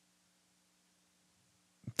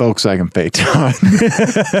 Volkswagen Phaeton.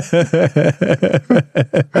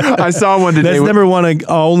 I saw one today. That's number 1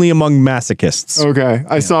 only among masochists. Okay.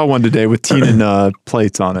 I saw one today with Tynan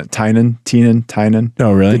plates on it. Tynan.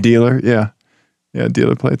 Oh, really? The dealer. Yeah. Yeah,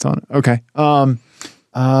 dealer plates on it. Okay. I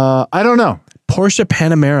don't know. Porsche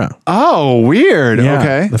Panamera. Oh, weird. Yeah,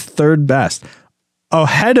 Okay. the third best.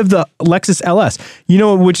 Ahead of the Lexus LS. You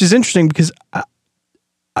know, which is interesting because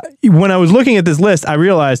when I was looking at this list, I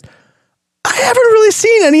realized I haven't really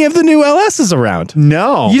seen any of the new LSs around.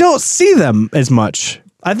 No. You don't see them as much.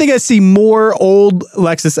 I think I see more old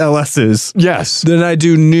Lexus LSs Yes. than I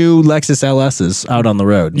do new Lexus LSs out on the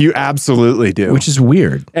road, You absolutely do. which is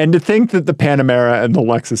weird. And to think that the Panamera and the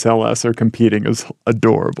Lexus LS are competing is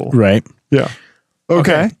adorable. Right. Yeah.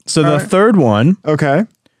 Okay. So All the right. third one, Okay.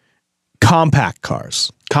 compact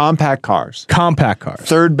cars. Compact cars. Compact cars.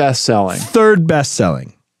 Third best selling. Third best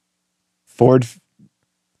selling. Ford.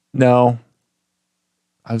 No.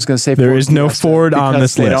 I was going to say There Ford is no Fiesta Ford on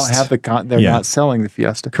because this they list. don't have the they're Yeah. not selling the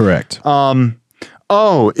Fiesta. Correct.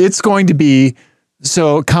 Oh, it's going to be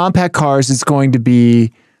so compact cars. It's going to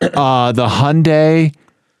be the Hyundai,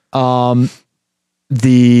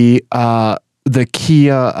 the the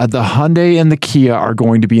Kia, the Hyundai and the Kia are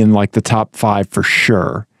going to be in like the top 5 for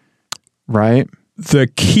sure, right? The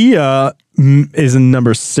Kia is in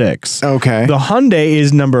number 6. Okay. The Hyundai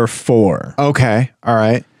is number 4. Okay. All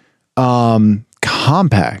right.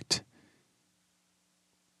 Compact.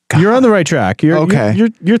 You're on the right track. You're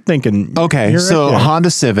thinking. Okay. You're so right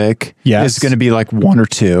Honda Civic is going to be like 1 or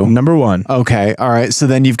 2. Number 1. Okay. All right. So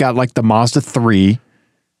then you've got like the Mazda 3.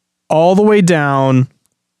 All the way down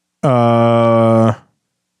 8th.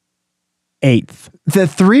 The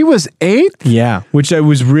 3 was 8th? Yeah. Which I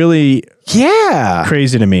was really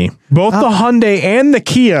crazy to me. Both the Hyundai and the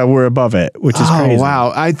Kia were above it, which is crazy. Oh,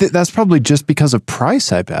 wow. That's probably just because of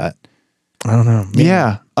price, I bet. I don't know. Maybe.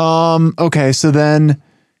 Yeah. Okay. So then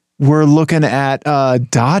we're looking at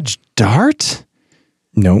Dodge Dart?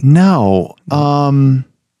 Nope. No.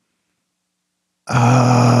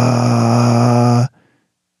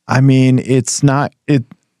 I mean, it's not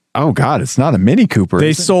oh God, it's not a Mini Cooper.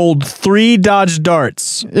 They sold 3 Dodge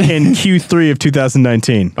Darts in Q3 of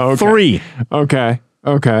 2019. Okay. 3. Okay.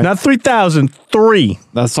 Not 3,000, 3.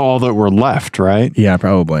 That's all that were left, right? Yeah,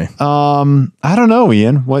 probably. I don't know,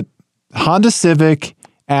 Ian. What Honda Civic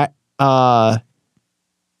at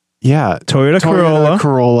Toyota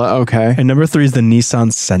Corolla, okay. And number 3 is the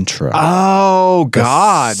Nissan Sentra. Oh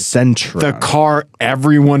God. Sentra. The car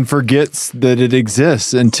everyone forgets that it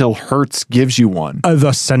exists until Hertz gives you one.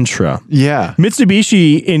 The Sentra. Yeah.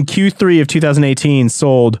 Mitsubishi in Q3 of 2018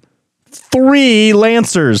 sold 3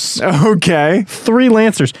 Lancers. Okay. 3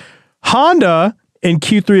 Lancers. Honda in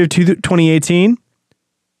Q3 of 2018,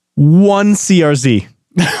 1 CRZ.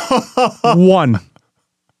 1.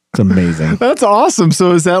 It's amazing. That's awesome.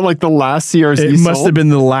 So is that like the last CRZ It must have been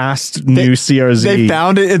the last new CRZ. They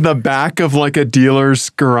found it in the back of like a dealer's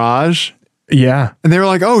garage. Yeah. And they were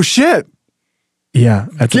like, oh shit. Yeah.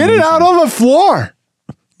 Get it out on the floor.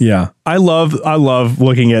 Yeah. I love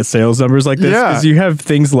looking at sales numbers like this because you have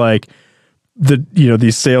things like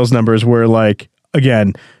these sales numbers where like,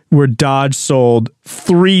 again, where Dodge sold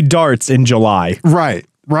 3 Darts in July. Right.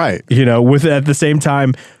 With at the same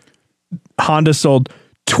time, Honda sold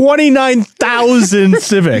 29,000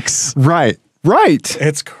 Civics. Right.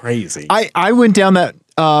 It's crazy. I went down that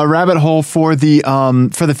rabbit hole for the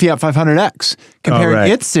Fiat 500X,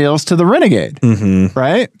 comparing its sales to the Renegade. Mm-hmm.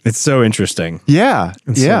 Right. It's so interesting. Yeah.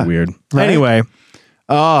 It's so weird. Right? Anyway.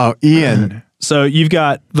 Oh, Ian. So you've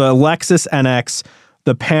got the Lexus NX,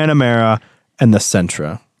 the Panamera, and the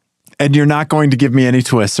Sentra. And you're not going to give me any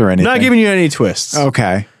twists or anything. Not giving you any twists.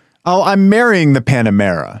 Okay. Oh, I'm marrying the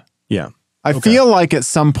Panamera. Yeah. I feel like at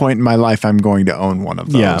some point in my life, I'm going to own one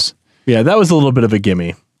of those. Yeah, that was a little bit of a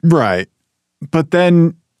gimme. Right. But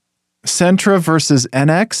then Sentra versus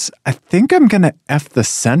NX, I think I'm going to F the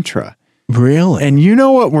Sentra. Really? And you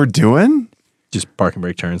know what we're doing? Just park and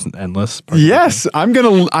brake turns and endless. Yes, I'm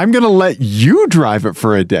gonna let you drive it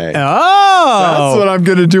for a day. Oh, that's what I'm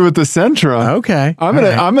gonna do with the Sentra. Okay, I'm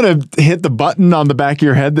gonna hit the button on the back of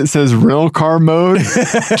your head that says "Real Car Mode,"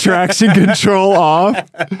 traction control off,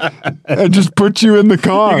 and just put you in the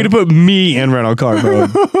car. You're gonna put me in rental car mode.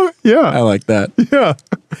 Yeah, I like that. Yeah.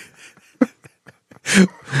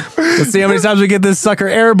 Let's see how many times we get this sucker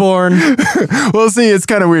airborne. We'll see. It's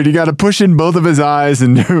kind of weird. You got to push in both of his eyes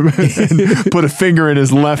and put a finger in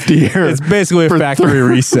his left ear. It's basically a factory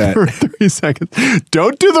reset. For 3 seconds.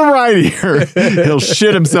 Don't do the right ear. He'll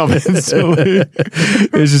shit himself instantly.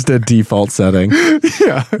 It's just a default setting.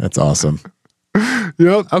 Yeah. That's awesome.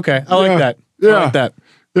 Yep. Okay. I like that. Yeah. I like that.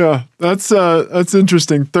 Yeah. That's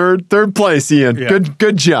interesting. Third place, Ian. Yeah.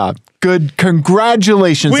 Good job. Good.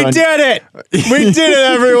 Congratulations. We did it. We did it,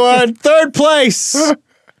 everyone. 3rd place.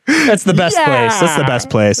 That's the best place. That's the best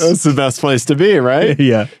place. That's the best place to be, right?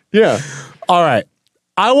 Yeah. Yeah. All right.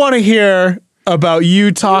 I want to hear about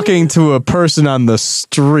you talking to a person on the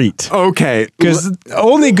street. Okay. Because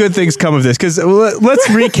only good things come of this. Because let's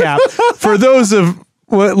recap. For those of...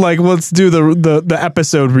 let's do the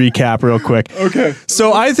episode recap real quick. Okay.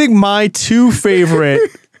 So I think my two favorite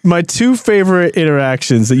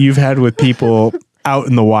interactions that you've had with people out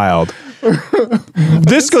in the wild.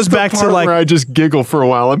 This goes back to like where I just giggle for a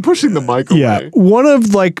while. I'm pushing the mic away. Yeah, one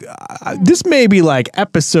of this may be like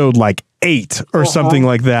episode 8 or something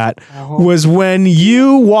like that. Was when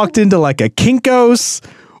you walked into like a Kinko's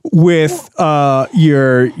with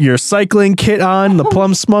your cycling kit on, the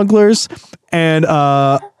Plum Smugglers, and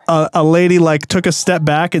a lady took a step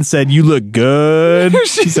back and said, "You look good."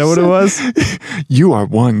 Is that what it was? You are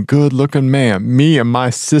one good looking man. Me and my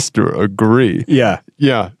sister agree. Yeah.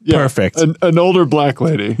 Perfect. An older black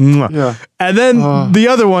lady. Yeah. And then the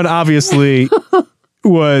other one, obviously,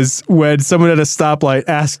 was when someone at a stoplight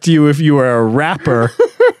asked you if you were a rapper.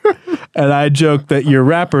 And I joked that your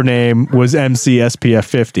rapper name was MC SPF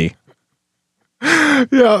 50.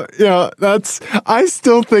 Yeah. I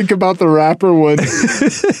still think about the rapper one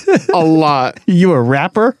a lot. You a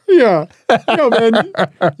rapper? Yeah. Yo, man,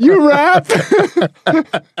 you rap?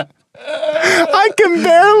 I can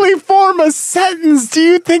barely form a sentence. Do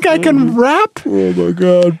you think I can rap? Oh my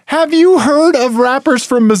God. Have you heard of rappers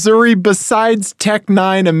from Missouri besides Tech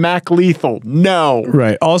Nine and Mac Lethal? No.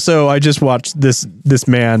 Right. Also, I just watched this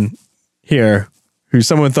man here who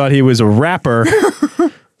someone thought he was a rapper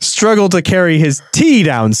struggle to carry his tea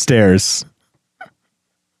downstairs.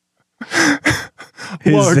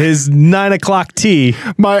 His 9 o'clock tea.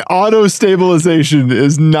 My auto stabilization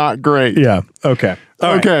is not great. Yeah. Okay.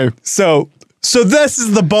 All okay. Right. So this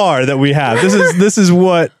is the bar that we have. This is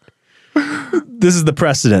the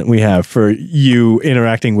precedent we have for you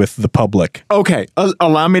interacting with the public. Okay.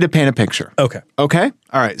 Allow me to paint a picture. Okay. Okay.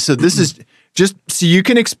 All right. So this is just so you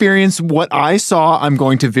can experience what I saw. I'm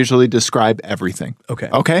going to visually describe everything. Okay.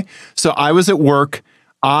 Okay. So I was at work.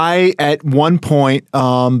 I, at one point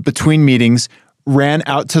between meetings, ran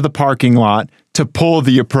out to the parking lot to pull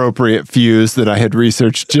the appropriate fuse that I had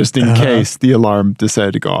researched just in case the alarm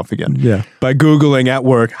decided to go off again. Yeah. By Googling at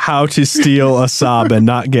work how to steal a Saab and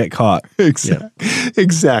not get caught.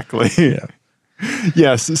 Exactly. Yeah.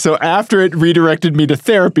 Yes. So after it redirected me to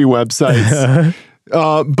therapy websites.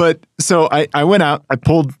 But so I went out, I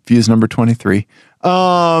pulled fuse number 23.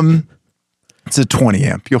 It's a 20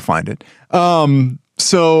 amp. You'll find it.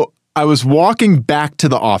 So I was walking back to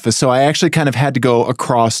the office. So I actually kind of had to go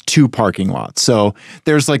across 2 parking lots. So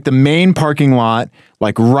there's like the main parking lot,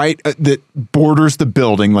 like right that borders the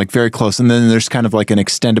building, like very close. And then there's kind of like an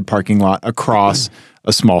extended parking lot across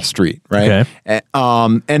a small street. Right. Okay.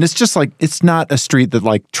 And it's just like, it's not a street that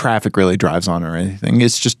like traffic really drives on or anything.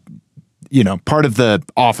 It's just, part of the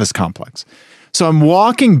office complex. So I'm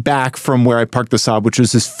walking back from where I parked the Saab, which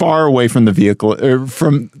was as far away from the vehicle or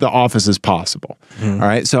from the office as possible. All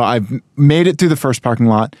right. So I've made it through the first parking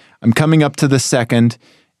lot. I'm coming up to the second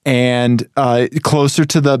and closer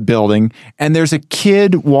to the building. And there's a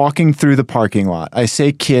kid walking through the parking lot. I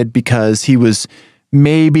say kid because he was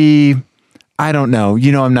maybe, I don't know.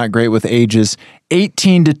 I'm not great with ages.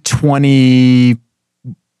 18 to 20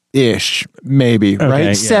 ish, maybe, okay, right?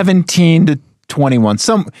 Yeah. 17 to 21,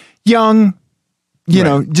 some young,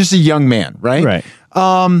 just a young man, right? Right.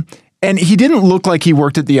 And he didn't look like he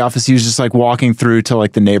worked at the office. He was just like walking through to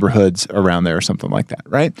like the neighborhoods around there or something like that,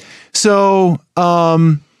 right? So,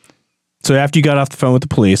 so after you got off the phone with the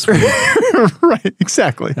police, right?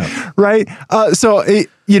 Exactly, right? So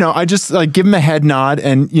I just like give him a head nod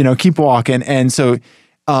and keep walking, and so,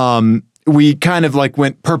 we kind of like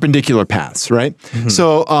went perpendicular paths, right? Mm-hmm.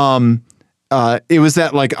 So it was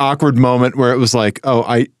that like awkward moment where it was like, oh,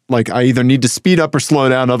 I either need to speed up or slow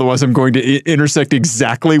down, otherwise I'm going to intersect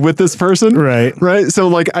exactly with this person. Right. Right. So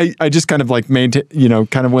like I just kind of like kind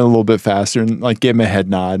of went a little bit faster and like gave him a head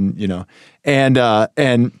nod and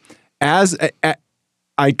and as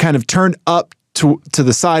I kind of turned up to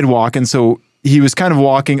the sidewalk, and so he was kind of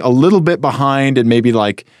walking a little bit behind and maybe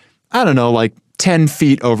like, I don't know, like 10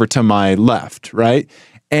 feet over to my left, right?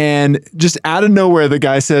 And just out of nowhere, the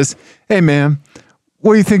guy says, "Hey, man,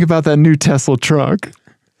 what do you think about that new Tesla truck?"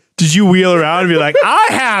 Did you wheel around and be like, "I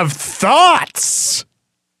have thoughts"?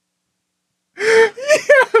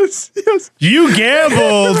 Yes. You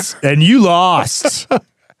gambled and you lost.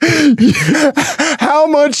 How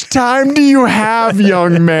much time do you have,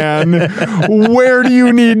 young man? Where do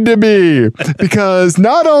you need to be? Because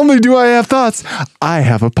not only do I have thoughts, I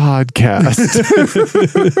have a podcast.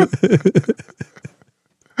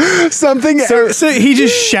 Something. So he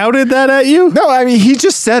just shouted that at you? No, I mean, he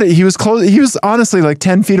just said it. He was close. He was honestly like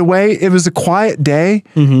 10 feet away. It was a quiet day,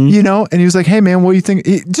 and he was like, "Hey, man, what do you think?"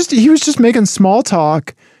 He was just making small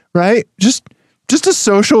talk, right? Just a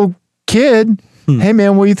social kid. "Hey,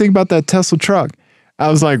 man, what do you think about that Tesla truck?" I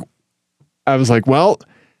was like, well,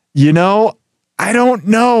 I don't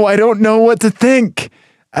know. I don't know what to think.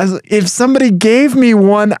 If somebody gave me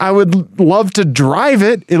one, I would love to drive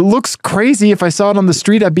it. It looks crazy. If I saw it on the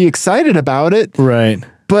street, I'd be excited about it. Right.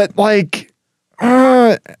 But like,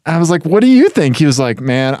 I was like, "What do you think?" He was like,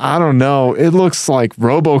 "Man, I don't know. It looks like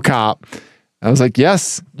RoboCop." I was like,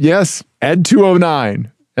 yes, Ed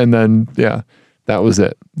 209. And then, yeah, that was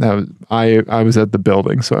it. I was at the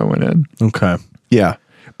building, so I went in. Okay. Yeah.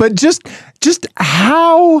 But just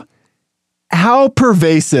how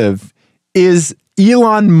pervasive is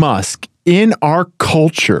Elon Musk in our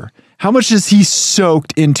culture? How much is he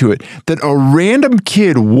soaked into it that a random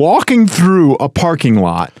kid walking through a parking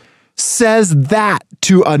lot says that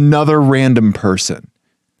to another random person?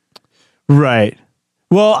 Right.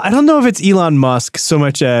 Well, I don't know if it's Elon Musk so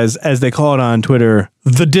much as they call it on Twitter,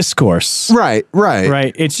 the discourse. Right.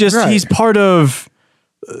 It's just he's part of,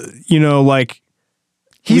 like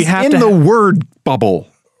he's in the word bubble.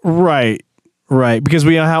 Right. Because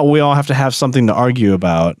we all have to have something to argue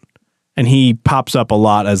about, and he pops up a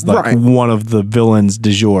lot as like one of the villains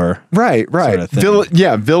du jour. Right. Sort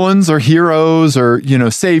of villains or heroes or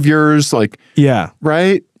saviors, like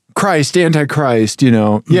right. Christ, Antichrist,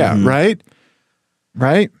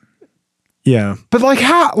 right? Yeah.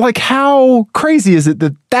 But how crazy is it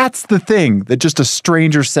that that's the thing that just a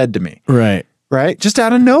stranger said to me? Right. Just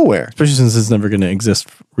out of nowhere. Especially since it's never going to exist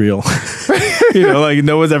real. Like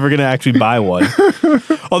no one's ever going to actually buy one.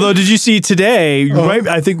 Although, did you see today,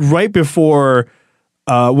 I think right before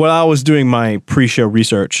while I was doing my pre-show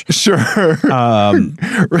research. Sure.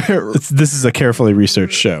 This is a carefully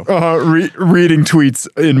researched show. Reading tweets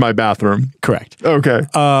in my bathroom. Correct. Okay.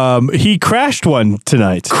 He crashed one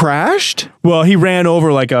tonight. Crashed? Well, he ran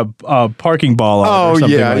over like a parking ball or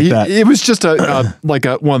something like that. It was just like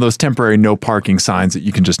one of those temporary no parking signs that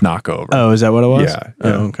you can just knock over. Oh, is that what it was? Yeah.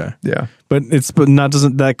 Oh, okay. Yeah. But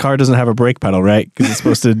that car doesn't have a brake pedal, right? Because it's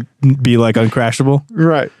supposed to be like uncrashable.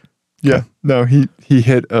 Right. Yeah, no, he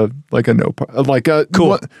hit one of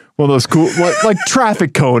those cool like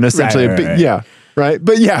traffic cone essentially. Right. Yeah, right.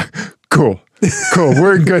 But yeah, cool.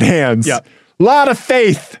 We're in good hands. Yeah, a lot of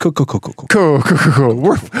faith. Cool.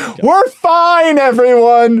 We're fine,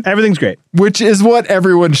 everyone. Everything's great. Which is what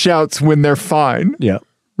everyone shouts when they're fine. Yeah.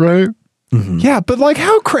 Right. Mm-hmm. Yeah, but like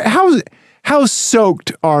how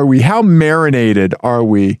soaked are we? How marinated are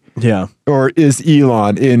we? Yeah. Or is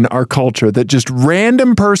Elon in our culture that just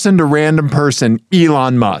random person to random person,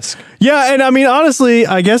 Elon Musk? Yeah. And I mean, honestly,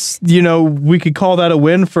 I guess, we could call that a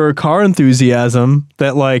win for car enthusiasm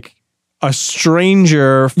that like a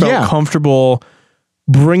stranger felt comfortable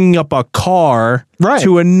bringing up a car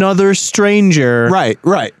to another stranger. Right.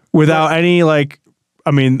 Without any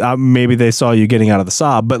maybe they saw you getting out of the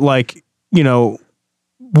Saab, but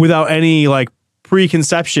without any like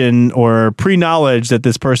preconception or pre-knowledge that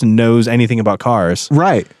this person knows anything about cars.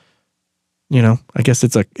 Right. I guess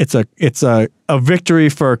it's a victory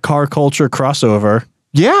for car culture crossover.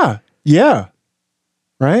 Yeah. Yeah.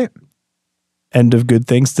 Right. End of good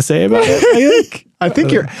things to say about it. I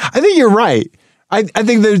think you're right. I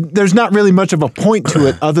think there's not really much of a point to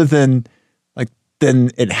it other than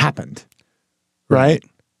then it happened. Right.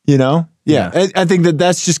 Yeah. I think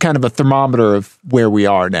that's just kind of a thermometer of where we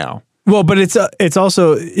are now. Well, but it's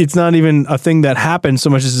also not even a thing that happened so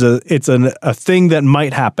much as it's a thing that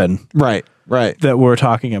might happen. Right. That we're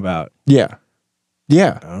talking about. Yeah.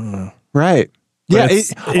 Yeah. I don't know. Right. But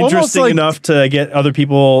it's interesting enough to get other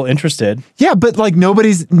people interested. Yeah, but like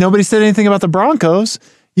nobody said anything about the Broncos.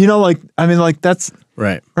 That's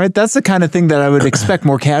right. That's the kind of thing that I would expect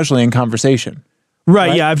more casually in conversation.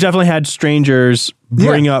 Right. Yeah, I've definitely had strangers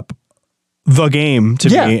bring up the game to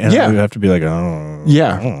me, and I would have to be like, oh,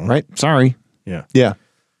 right. Sorry. Yeah.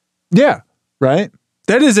 Right.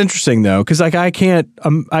 That is interesting though, because like I can't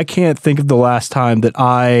think of the last time that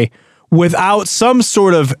I, without some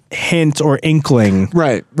sort of hint or inkling,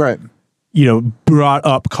 right, brought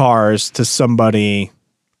up cars to somebody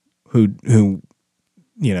who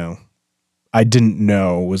I didn't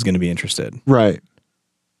know was going to be interested. Right.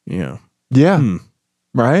 Yeah.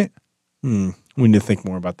 Right. We need to think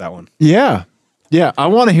more about that one. Yeah. I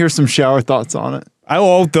want to hear some shower thoughts on it.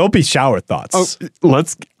 There'll be shower thoughts.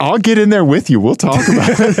 I'll get in there with you. We'll talk about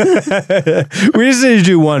it. We just need to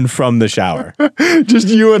do one from the shower. Just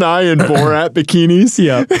you and I in Borat bikinis.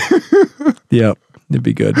 Yep. It'd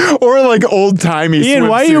be good. Or like old timey. Ian,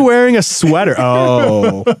 why are you wearing a sweater?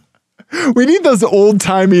 Oh, we need those old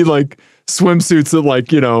timey like swimsuits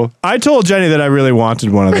that I told Jenny that I really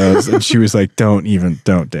wanted one of those, and she was like, don't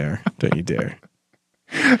dare. Don't you dare.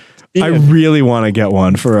 Ian, I really want to get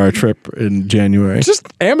one for our trip in January. Just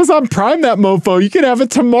Amazon Prime that mofo. You can have it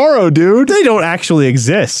tomorrow, dude. They don't actually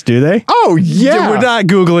exist, do they? Oh, yeah. We're not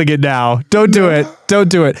Googling it now. Don't do it. Don't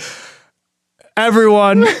do it.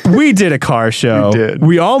 Everyone, we did a car show. We did.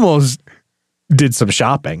 We almost did some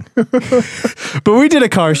shopping. But we did a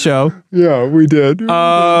car show. Yeah, we did.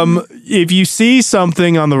 If you see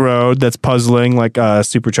something on the road that's puzzling, like a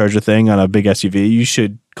supercharger thing on a big SUV, you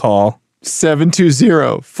should call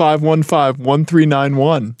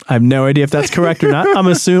 720-515-1391. I have no idea if that's correct or not. I'm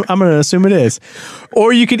going to assume it is.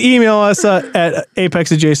 Or you can email us at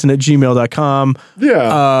apexadjacent@gmail.com.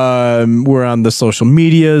 Yeah. We're on the social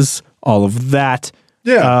medias, all of that.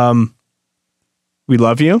 Yeah. We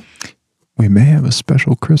love you. we may have a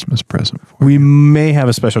special Christmas present for We may have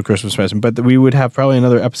a special Christmas present, but we would have probably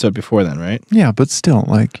another episode before then, right? Yeah, but still,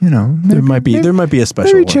 like, you know, there might be a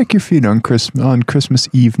special maybe one. Check your feed on Christmas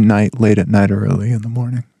Eve night, late at night or early in the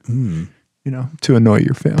morning. You know, to annoy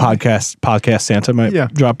your family. Podcast Santa might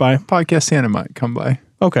drop by. Podcast Santa might come by.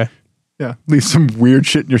 Okay. Yeah, leave some weird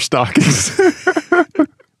shit in your stockings.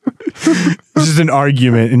 It's just an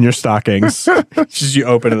argument in your stockings. It's just you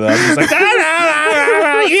open it up. It's like,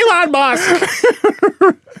 Elon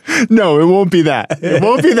Musk. No, it won't be that. It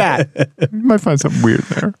won't be that. You might find something weird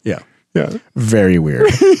there. Yeah. Yeah. Very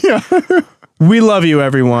weird. Yeah. We love you,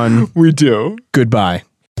 everyone. We do. Goodbye.